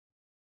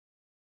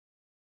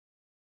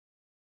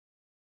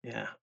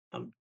 Yeah,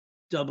 I'm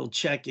double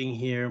checking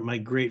here my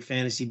Great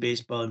Fantasy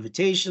Baseball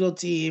Invitational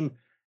team,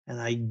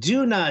 and I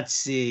do not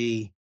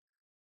see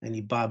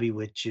any Bobby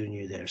Witt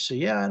Jr. there. So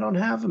yeah, I don't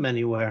have him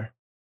anywhere.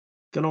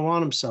 Gonna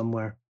want him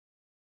somewhere.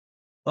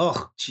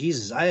 Oh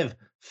Jesus, I have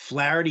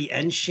Flaherty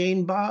and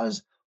Shane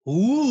Baz.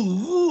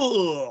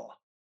 Ooh.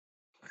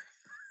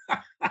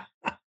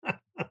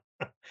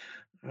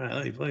 All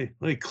right,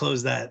 let me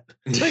close that.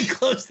 Let me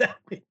close that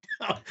window.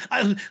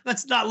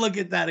 Let's not look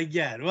at that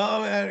again.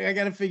 Well, I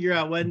got to figure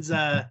out when's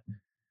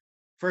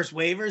first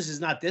waivers is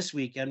not this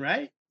weekend,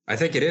 right? I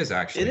think it is It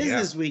actually. is Yeah.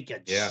 this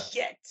weekend. Yeah.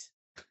 Shit.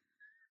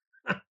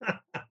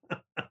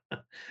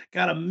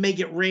 Got to make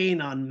it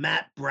rain on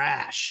Matt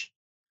Brash.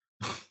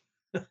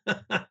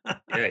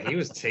 Yeah, he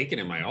was taken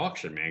in my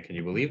auction, man. Can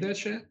you believe that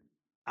shit?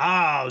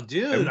 Oh,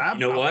 dude. You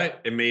know what?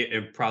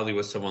 It probably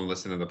was someone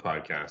listening to the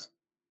podcast.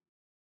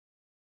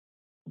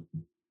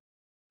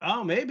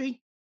 Oh,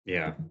 maybe.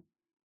 Yeah.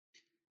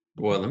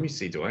 Well, let me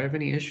see. Do I have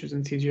any issues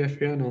in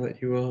TGFBI now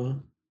that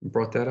you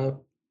brought that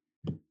up?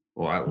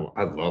 Well,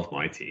 I love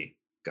my team.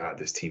 God,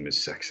 this team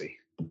is sexy.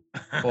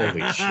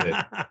 Holy shit.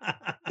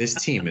 This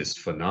team is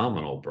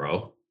phenomenal,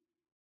 bro.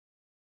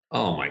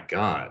 Oh my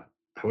God.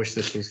 I wish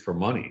this was for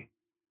money.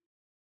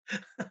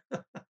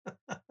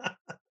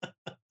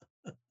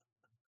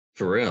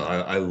 For real.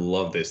 I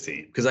love this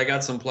team because I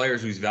got some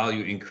players whose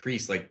value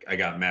increased. Like I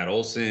got Matt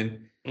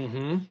Olson,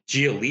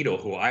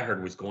 Giolito, who I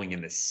heard was going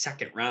in the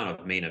 2nd round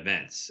of main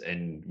events.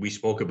 And we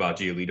spoke about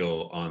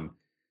Giolito on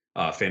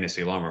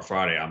Fantasy Alarm on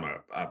Friday. I'm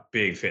a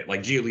big fan.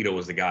 Like Giolito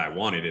was the guy I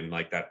wanted in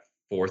like that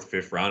 4th,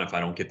 5th round if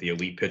I don't get the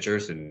elite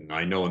pitchers. And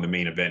I know in the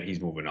main event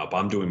he's moving up.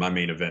 I'm doing my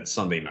main event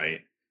Sunday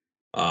night.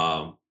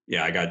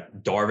 Yeah, I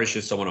got Darvish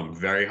is someone I'm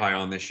very high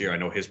on this year. I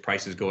know his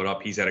price is going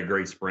up. He's had a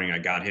great spring. I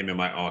got him in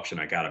my auction.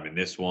 I got him in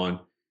this one.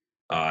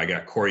 I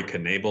got Corey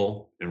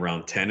Knebel in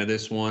round 10 of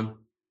this one.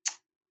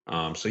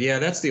 So yeah,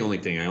 that's the only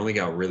thing. I only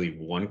got really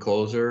one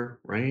closer,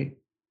 right?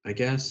 I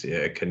guess.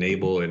 Yeah,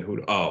 Knebel and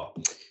who? Oh,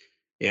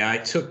 Yeah, I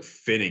took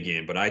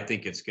Finnegan, but I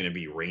think it's going to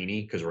be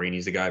Rainey because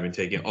Rainey's the guy I've been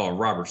taking. Oh,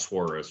 Robert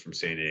Suarez from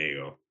San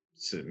Diego.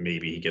 So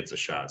maybe he gets a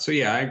shot. So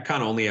yeah, I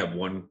kind of only have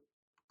one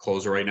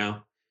closer right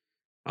now.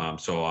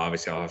 So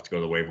obviously I'll have to go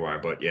to the waiver wire.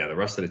 But yeah, the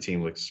rest of the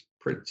team looks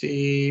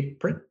pretty good.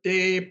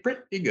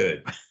 Pretty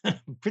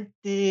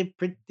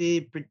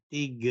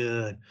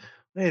good.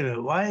 Wait a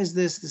minute. Why is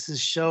this? This is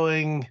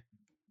showing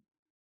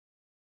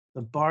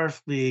the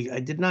Barf League.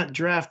 I did not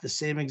draft the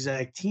same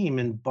exact team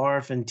in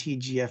Barf and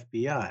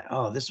TGFBI.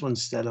 Oh, this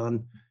one's set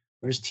on.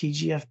 Where's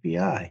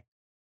TGFBI?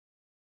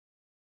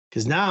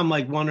 Because now I'm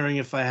like wondering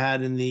if I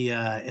had in the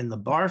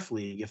Barf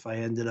League, if I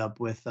ended up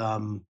with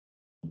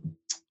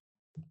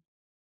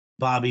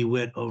Bobby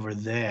Witt over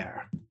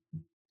there.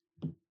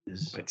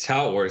 My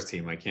Tout Wars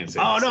team, I can't say.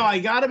 Oh no, I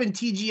got him in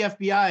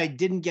TGFBI. I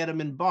didn't get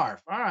him in Barf.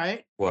 All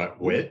right.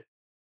 What, Witt?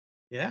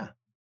 Yeah.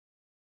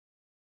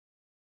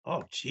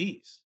 Oh,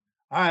 geez.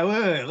 All right,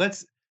 wait.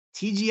 Let's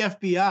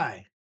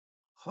TGFBI.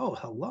 Oh,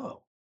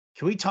 hello.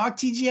 Can we talk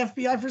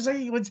TGFBI for a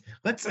second?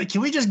 Let's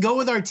can we just go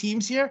with our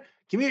teams here?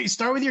 Can we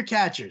start with your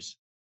catchers?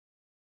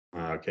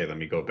 Okay, let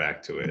me go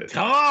back to it.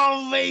 Come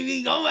on,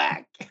 baby, go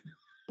back.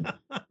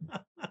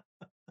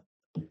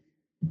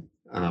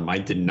 I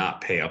did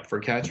not pay up for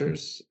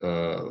catchers.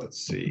 Let's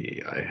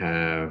see. I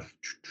have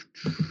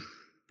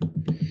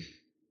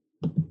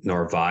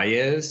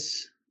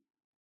Narvaez,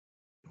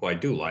 who I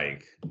do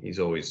like. He's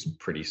always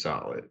pretty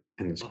solid,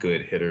 and it's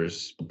good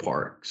hitters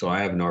park. So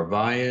I have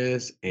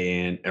Narvaez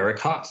and Eric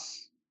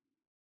Haas.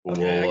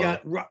 Okay,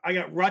 I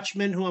got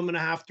Rutschman, who I'm going to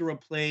have to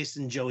replace,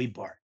 and Joey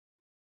Bart.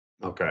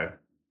 Okay.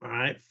 All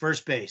right,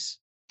 first base.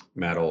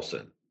 Matt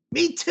Olson.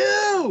 Me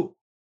too.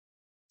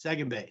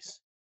 Second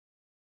base.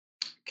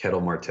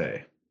 Kettle Marte.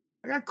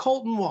 I got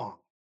Colton Wong.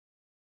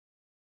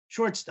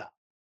 Shortstop.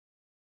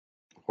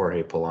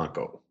 Jorge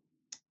Polanco.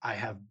 I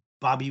have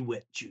Bobby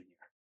Witt Jr.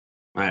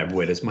 I have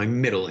Witt as my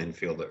middle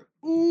infielder.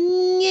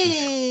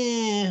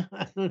 Yeah.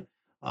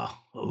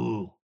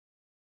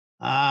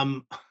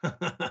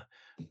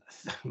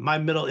 My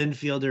middle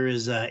infielder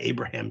is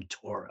Abraham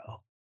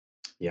Toro.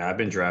 Yeah, I've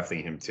been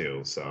drafting him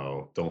too,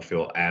 so don't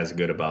feel as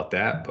good about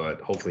that,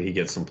 but hopefully he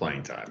gets some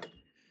playing time.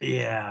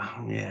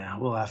 Yeah.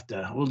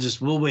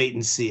 We'll wait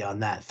and see on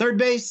that. Third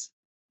base.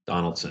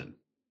 Donaldson.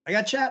 I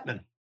got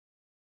Chapman.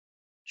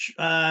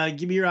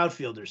 Give me your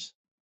outfielders.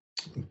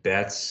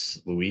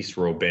 Betts, Luis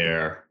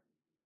Robert,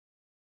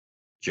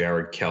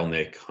 Jared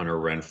Kelnick, Hunter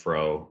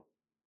Renfroe,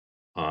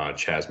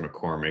 Chas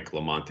McCormick,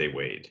 Lamonte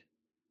Wade.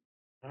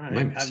 All right. Am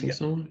I missing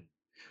someone?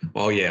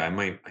 Oh yeah, am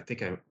I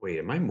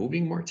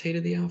moving Marte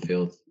to the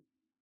outfield?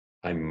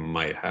 I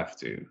might have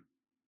to.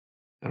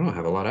 I don't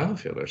have a lot of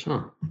outfielders,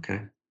 huh?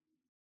 Okay.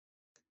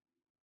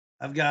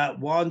 I've got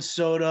Juan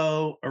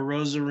Soto,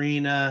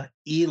 Arozarena,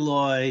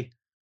 Eloy,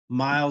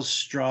 Miles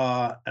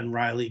Straw, and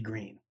Riley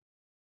Green.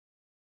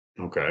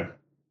 Okay.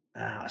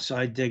 So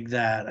I dig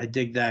that. I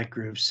dig that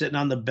group. Sitting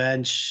on the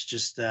bench,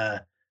 just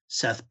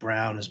Seth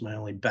Brown is my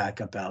only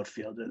backup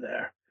outfielder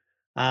there.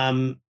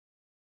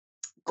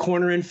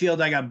 Corner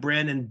infield, I got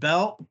Brandon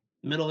Belt.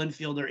 Middle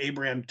infielder,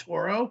 Abraham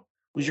Toro.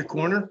 Who's your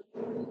corner?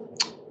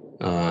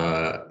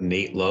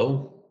 Nate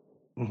Lowe.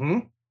 Mm-hmm.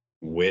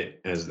 Witt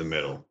as the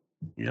middle.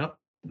 Yep.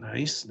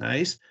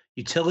 Nice.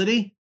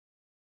 Utility?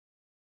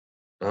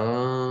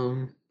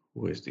 Who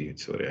is the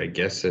utility? I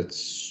guess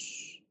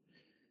it's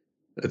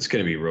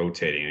going to be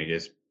rotating. I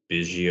guess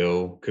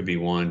Biggio could be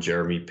one.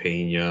 Jeremy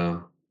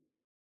Pena.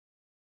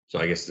 So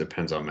I guess it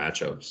depends on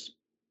matchups.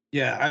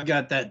 Yeah, I've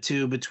got that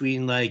too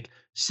between like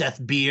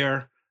Seth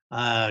Beer,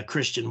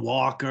 Christian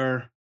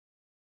Walker.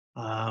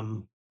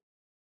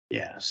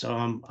 Yeah,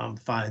 so I'm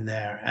fine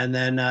there. And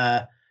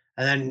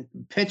then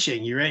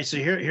pitching. You ready? So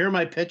here are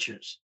my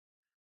pitchers.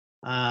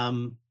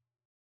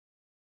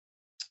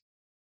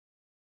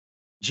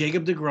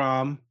 Jacob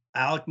deGrom,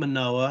 Alek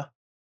Manoah,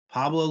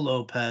 Pablo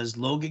Lopez,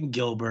 Logan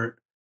Gilbert,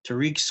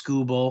 Tariq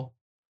Skubal,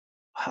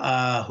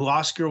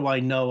 Huoscar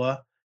Wainoa,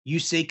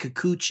 Yusei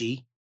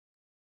Kikuchi,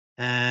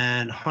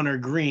 and Hunter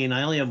Green.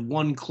 I only have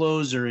one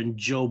closer in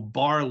Joe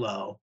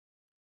Barlow.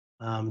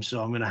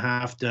 So I'm going to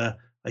have to.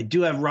 I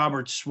do have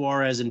Robert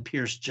Suarez and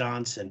Pierce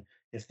Johnson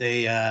if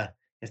they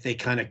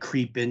kind of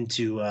creep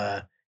into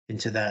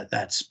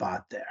that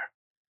spot there.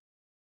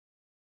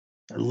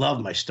 I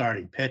love my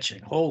starting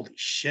pitching. Holy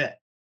shit.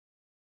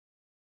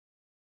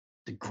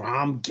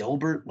 DeGrom,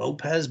 Gilbert,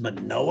 Lopez,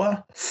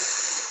 Manoah.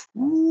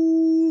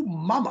 Ooh,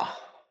 mama.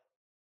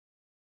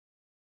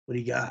 What do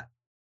you got?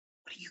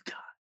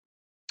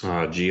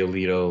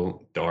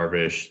 Giolito,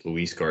 Darvish,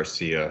 Luis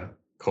Garcia,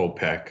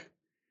 Kopech,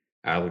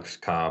 Alex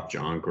Cobb,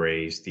 John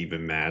Gray,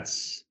 Steven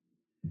Matz.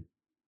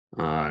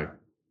 Yeah,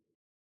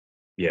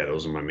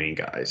 those are my main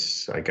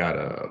guys. I got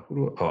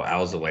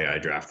Alzolay I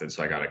drafted,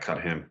 so I got to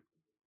cut him.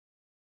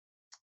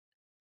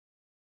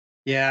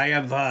 Yeah, I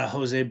have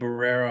Jose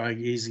Barrera.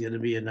 He's going to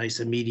be a nice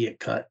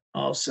immediate cut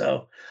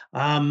also.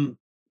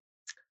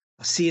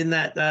 Seeing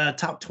that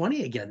top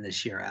 20 again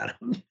this year,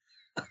 Adam.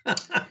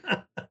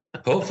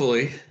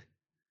 Hopefully.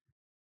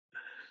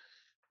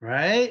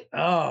 Right?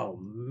 Oh,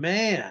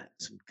 man.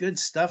 Some good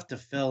stuff to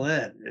fill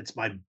in. It's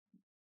my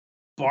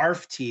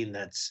barf team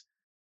that's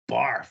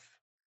barf.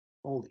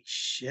 Holy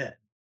shit.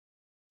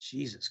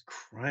 Jesus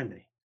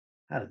criminy.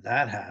 How did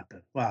that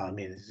happen? Well, I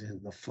mean,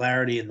 the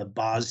Flaherty and the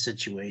Boz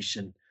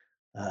situation,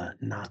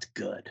 not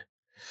good.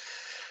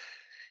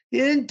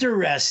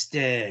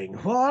 Interesting.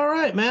 Well, all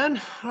right, man.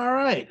 All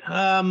right.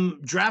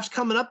 Drafts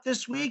coming up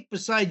this week.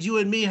 Besides you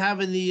and me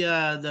having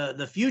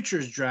the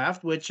futures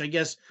draft, which I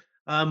guess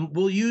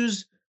we'll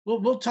use.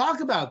 We'll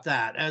talk about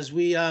that as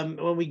we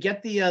when we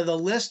get the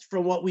list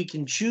from what we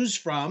can choose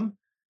from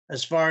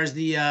as far as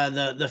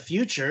the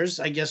futures.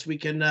 I guess we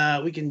can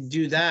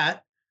do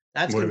that.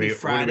 That's What gonna are be we going to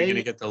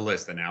Friday. get the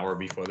list an hour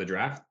before the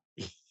draft?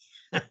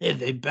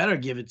 They better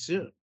give it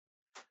soon.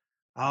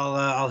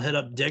 I'll hit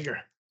up Digger.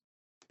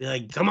 Be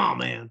like, come on,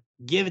 man,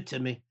 give it to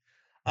me.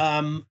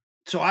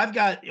 So I've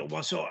got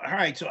well, so all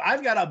right, so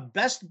I've got a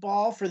best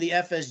ball for the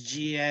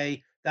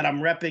FSGA that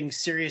I'm repping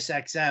Sirius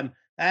XM.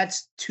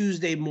 That's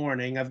Tuesday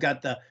morning. I've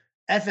got the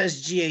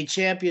FSGA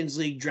Champions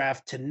League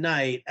draft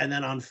tonight, and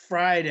then on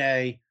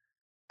Friday,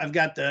 I've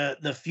got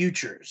the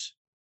futures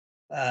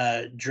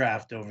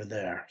draft over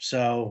there.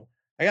 So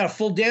I got a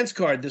full dance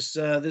card this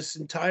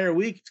entire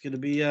week. It's gonna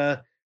be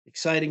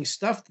exciting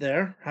stuff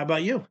there. How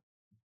about you?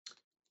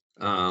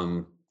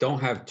 Don't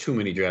have too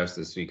many drafts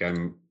this week.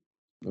 I'm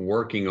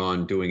working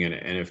on doing an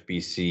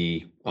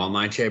NFBC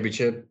online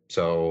championship,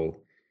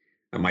 so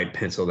I might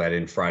pencil that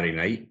in Friday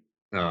night.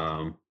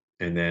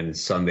 And then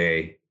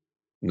Sunday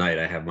night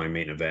I have my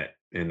main event,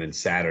 and then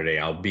Saturday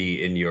I'll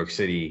be in New York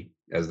City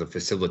as the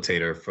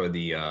facilitator for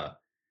the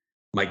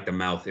Mike the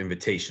Mouth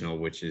Invitational,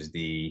 which is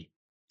the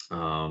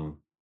um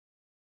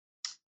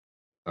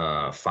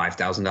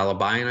 $5,000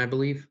 buy-in, I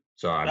believe.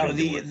 So I've Oh, been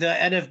the doing the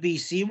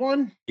NFBC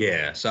one?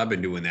 yeah, so I've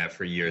been doing that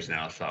for years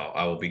now. So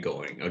I will be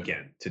going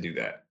again to do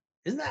that.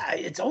 Isn't that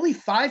it's only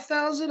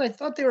 5,000? I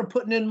thought they were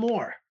putting in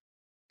more.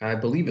 I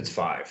believe it's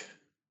 5.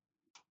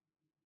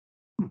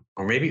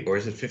 Or maybe, or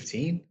is it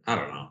 15? I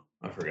don't know.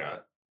 I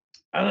forgot.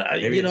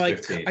 Maybe You know,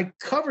 it's 15. I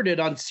covered it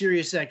on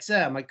Sirius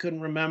XM. I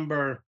couldn't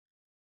remember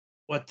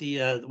what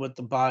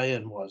the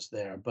buy-in was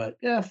there, but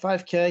yeah,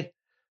 5K.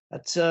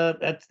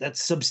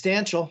 That's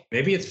substantial.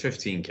 Maybe it's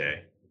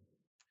 15K.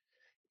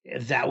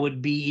 That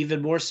would be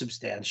even more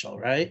substantial,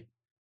 right?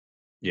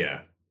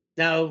 Yeah.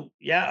 Now,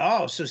 yeah.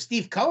 Oh, so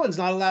Steve Cohen's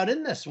not allowed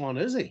in this one,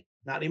 is he?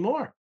 Not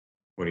anymore.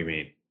 What do you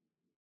mean?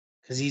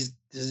 Because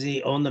does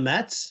he own the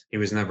Mets? He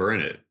was never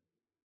in it.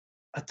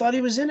 I thought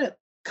he was in it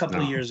a couple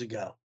of No, years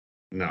ago.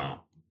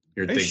 no.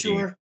 You're Are you thinking,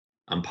 sure?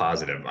 I'm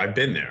positive. I've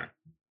been there.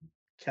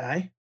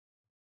 Okay.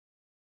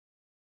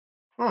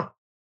 Huh. I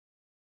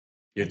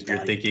You're thought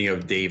he thinking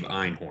of Dave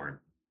Einhorn.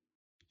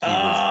 He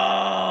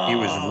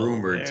was Oh,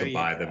 rumored there to you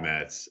buy the go.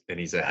 Mets, and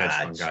he's a hedge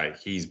fund Gotcha. guy.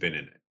 He's been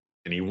in it,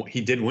 and he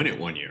did win it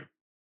one year.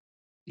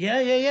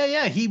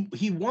 Yeah.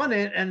 He won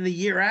it, and the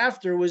year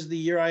after was the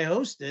year I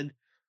hosted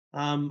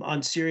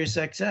on Sirius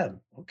XM.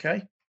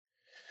 Okay.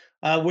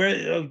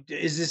 Where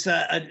is this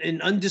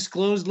an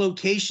undisclosed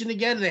location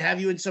again? Do they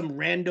have you in some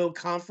rando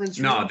conference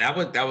No, room?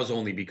 that was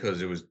only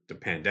because it was the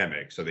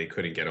pandemic, so they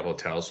couldn't get a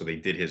hotel, so they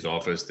did his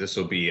office. This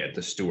will be at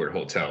the Stewart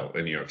Hotel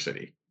in New York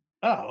City.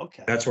 Oh,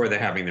 okay. That's where they're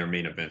having their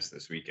main events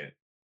this weekend.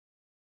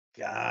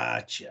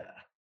 Gotcha.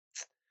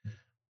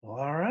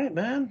 All right,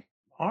 man.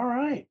 All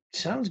right.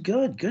 Sounds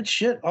good. Good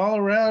shit all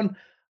around.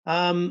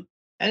 Um,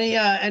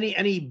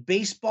 any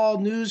baseball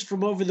news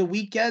from over the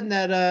weekend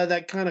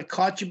that kind of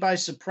caught you by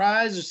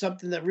surprise or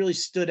something that really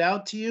stood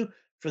out to you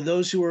for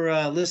those who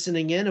are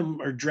listening in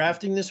and are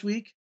drafting this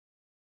week?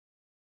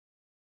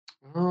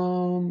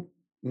 Um,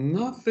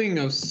 Nothing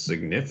of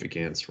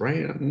significance,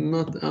 right?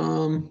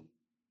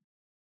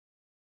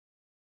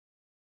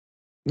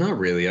 Not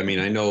really. I mean,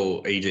 I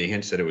know AJ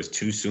Hinch said it was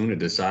too soon to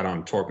decide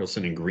on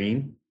Torkelson and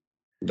Green.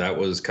 That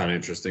was kind of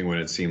interesting when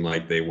it seemed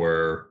like they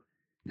were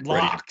ready to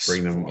Locks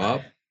bring them for.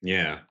 up.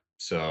 Yeah.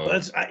 So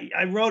That's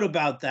I wrote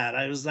about that.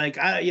 I was like,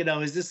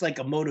 is this like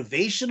a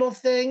motivational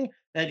thing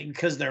that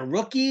because they're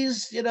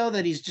rookies,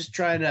 that he's just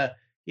trying to,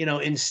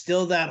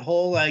 instill that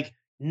whole like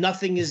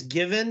nothing is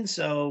given.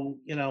 So,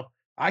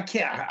 I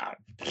can't.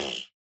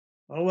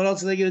 Well, what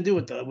else are they going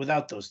to do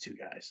without those two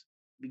guys?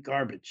 Be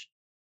garbage.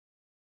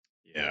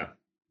 yeah.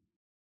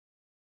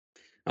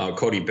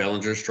 Cody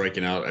Bellinger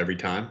striking out every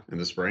time in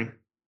the spring.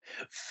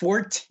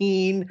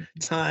 14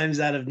 times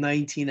out of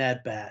 19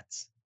 at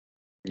bats.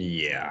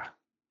 Yeah.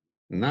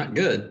 Not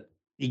good.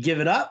 You give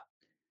it up?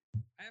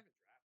 I haven't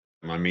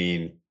drafted him. I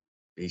mean,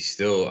 he's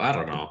still, I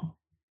don't know.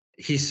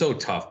 He's so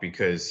tough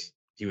because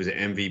he was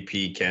an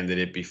MVP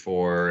candidate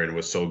before and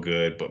was so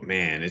good, but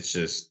man, it's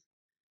just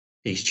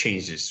he's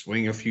changed his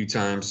swing a few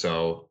times.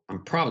 So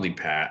I'm probably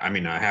I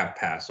mean, I have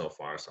passed so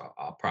far, so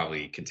I'll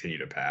probably continue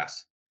to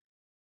pass.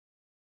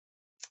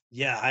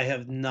 Yeah, I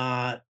have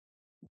not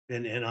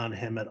been in on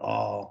him at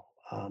all.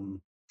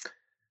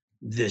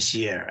 This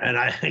year. And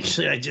I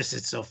actually,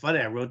 it's so funny.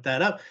 I wrote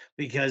that up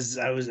because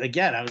I was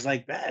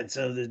like, man,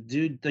 so the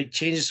dude like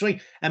changed his swing.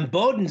 And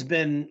Bowden's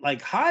been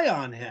like high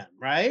on him,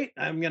 right?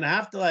 I'm going to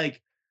have to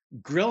like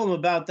grill him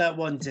about that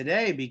one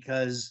today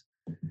because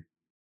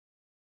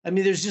I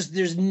mean,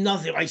 there's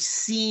nothing. I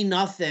see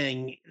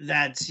nothing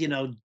that's,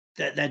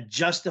 that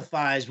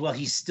justifies, well,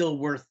 he's still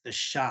worth the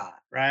shot,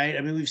 right?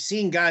 I mean, we've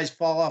seen guys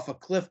fall off a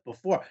cliff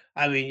before.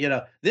 I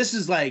mean, this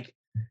is like,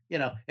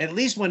 at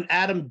least when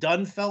Adam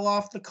Dunn fell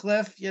off the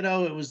cliff,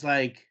 it was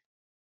like,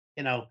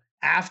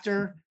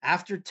 after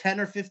 10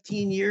 or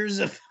 15 years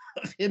of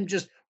him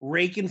just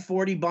raking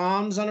 40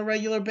 bombs on a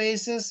regular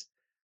basis.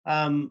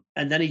 And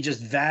then he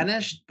just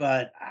vanished.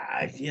 But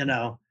I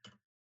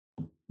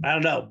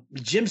don't know.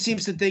 Jim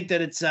seems to think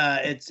that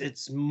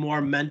it's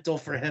more mental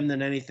for him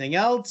than anything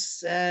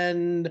else,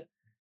 and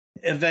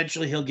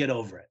eventually he'll get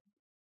over it.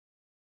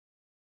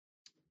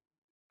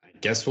 I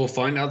guess we'll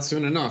find out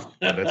soon enough.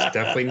 But that's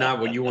definitely not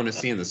what you want to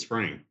see in the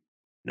spring.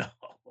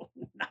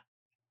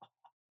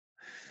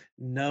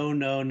 No,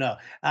 no.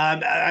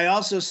 I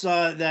also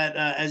saw that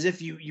as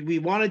if we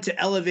wanted to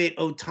elevate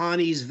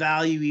Ohtani's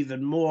value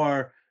even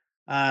more.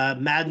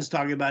 Madden's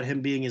talking about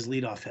him being his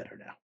leadoff hitter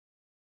now.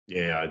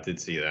 Yeah, I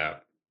did see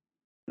that.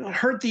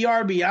 Hurt the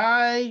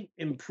RBI,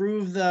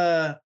 improve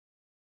the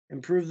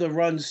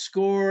runs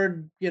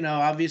scored,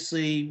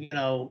 obviously,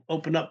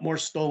 open up more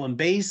stolen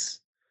base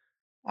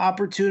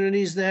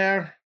opportunities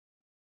there.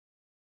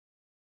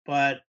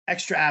 But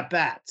extra at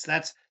bats.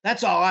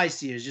 That's all I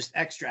see is just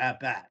extra at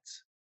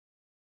bats.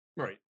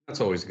 Right.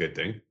 That's always a good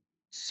thing.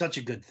 Such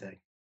a good thing,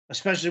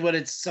 especially when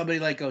it's somebody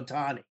like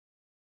Ohtani.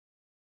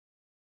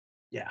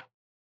 Yeah.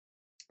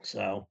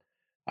 So,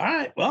 all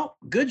right. Well,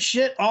 good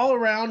shit all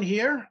around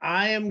here.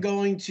 I am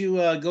going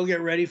to go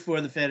get ready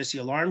for the Fantasy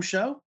Alarm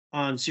Show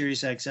on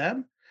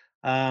SiriusXM.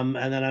 And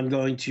then I'm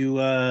going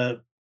to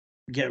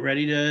get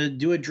ready to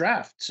do a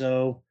draft.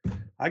 So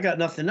I got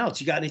nothing else.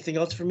 You got anything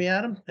else for me,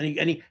 Adam?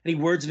 Any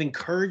words of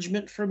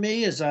encouragement for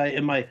me as I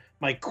in my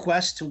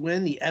quest to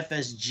win the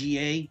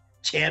FSGA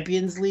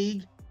Champions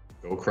League?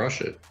 Go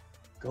crush it.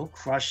 Go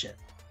crush it.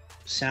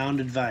 Sound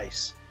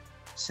advice.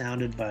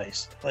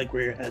 Like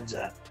where your head's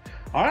at.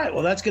 All right,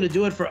 well, that's going to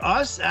do it for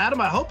us.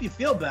 Adam, I hope you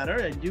feel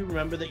better. I do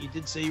remember that you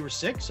did say you were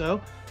sick, so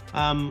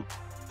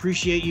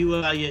appreciate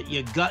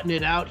you gutting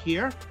it out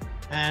here.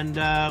 And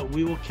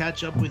we will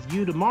catch up with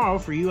you tomorrow.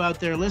 For you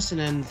out there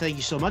listening, thank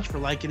you so much for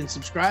liking and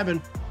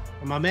subscribing.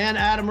 For my man,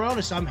 Adam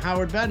Ronis, I'm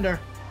Howard Bender.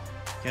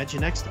 Catch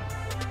you next time.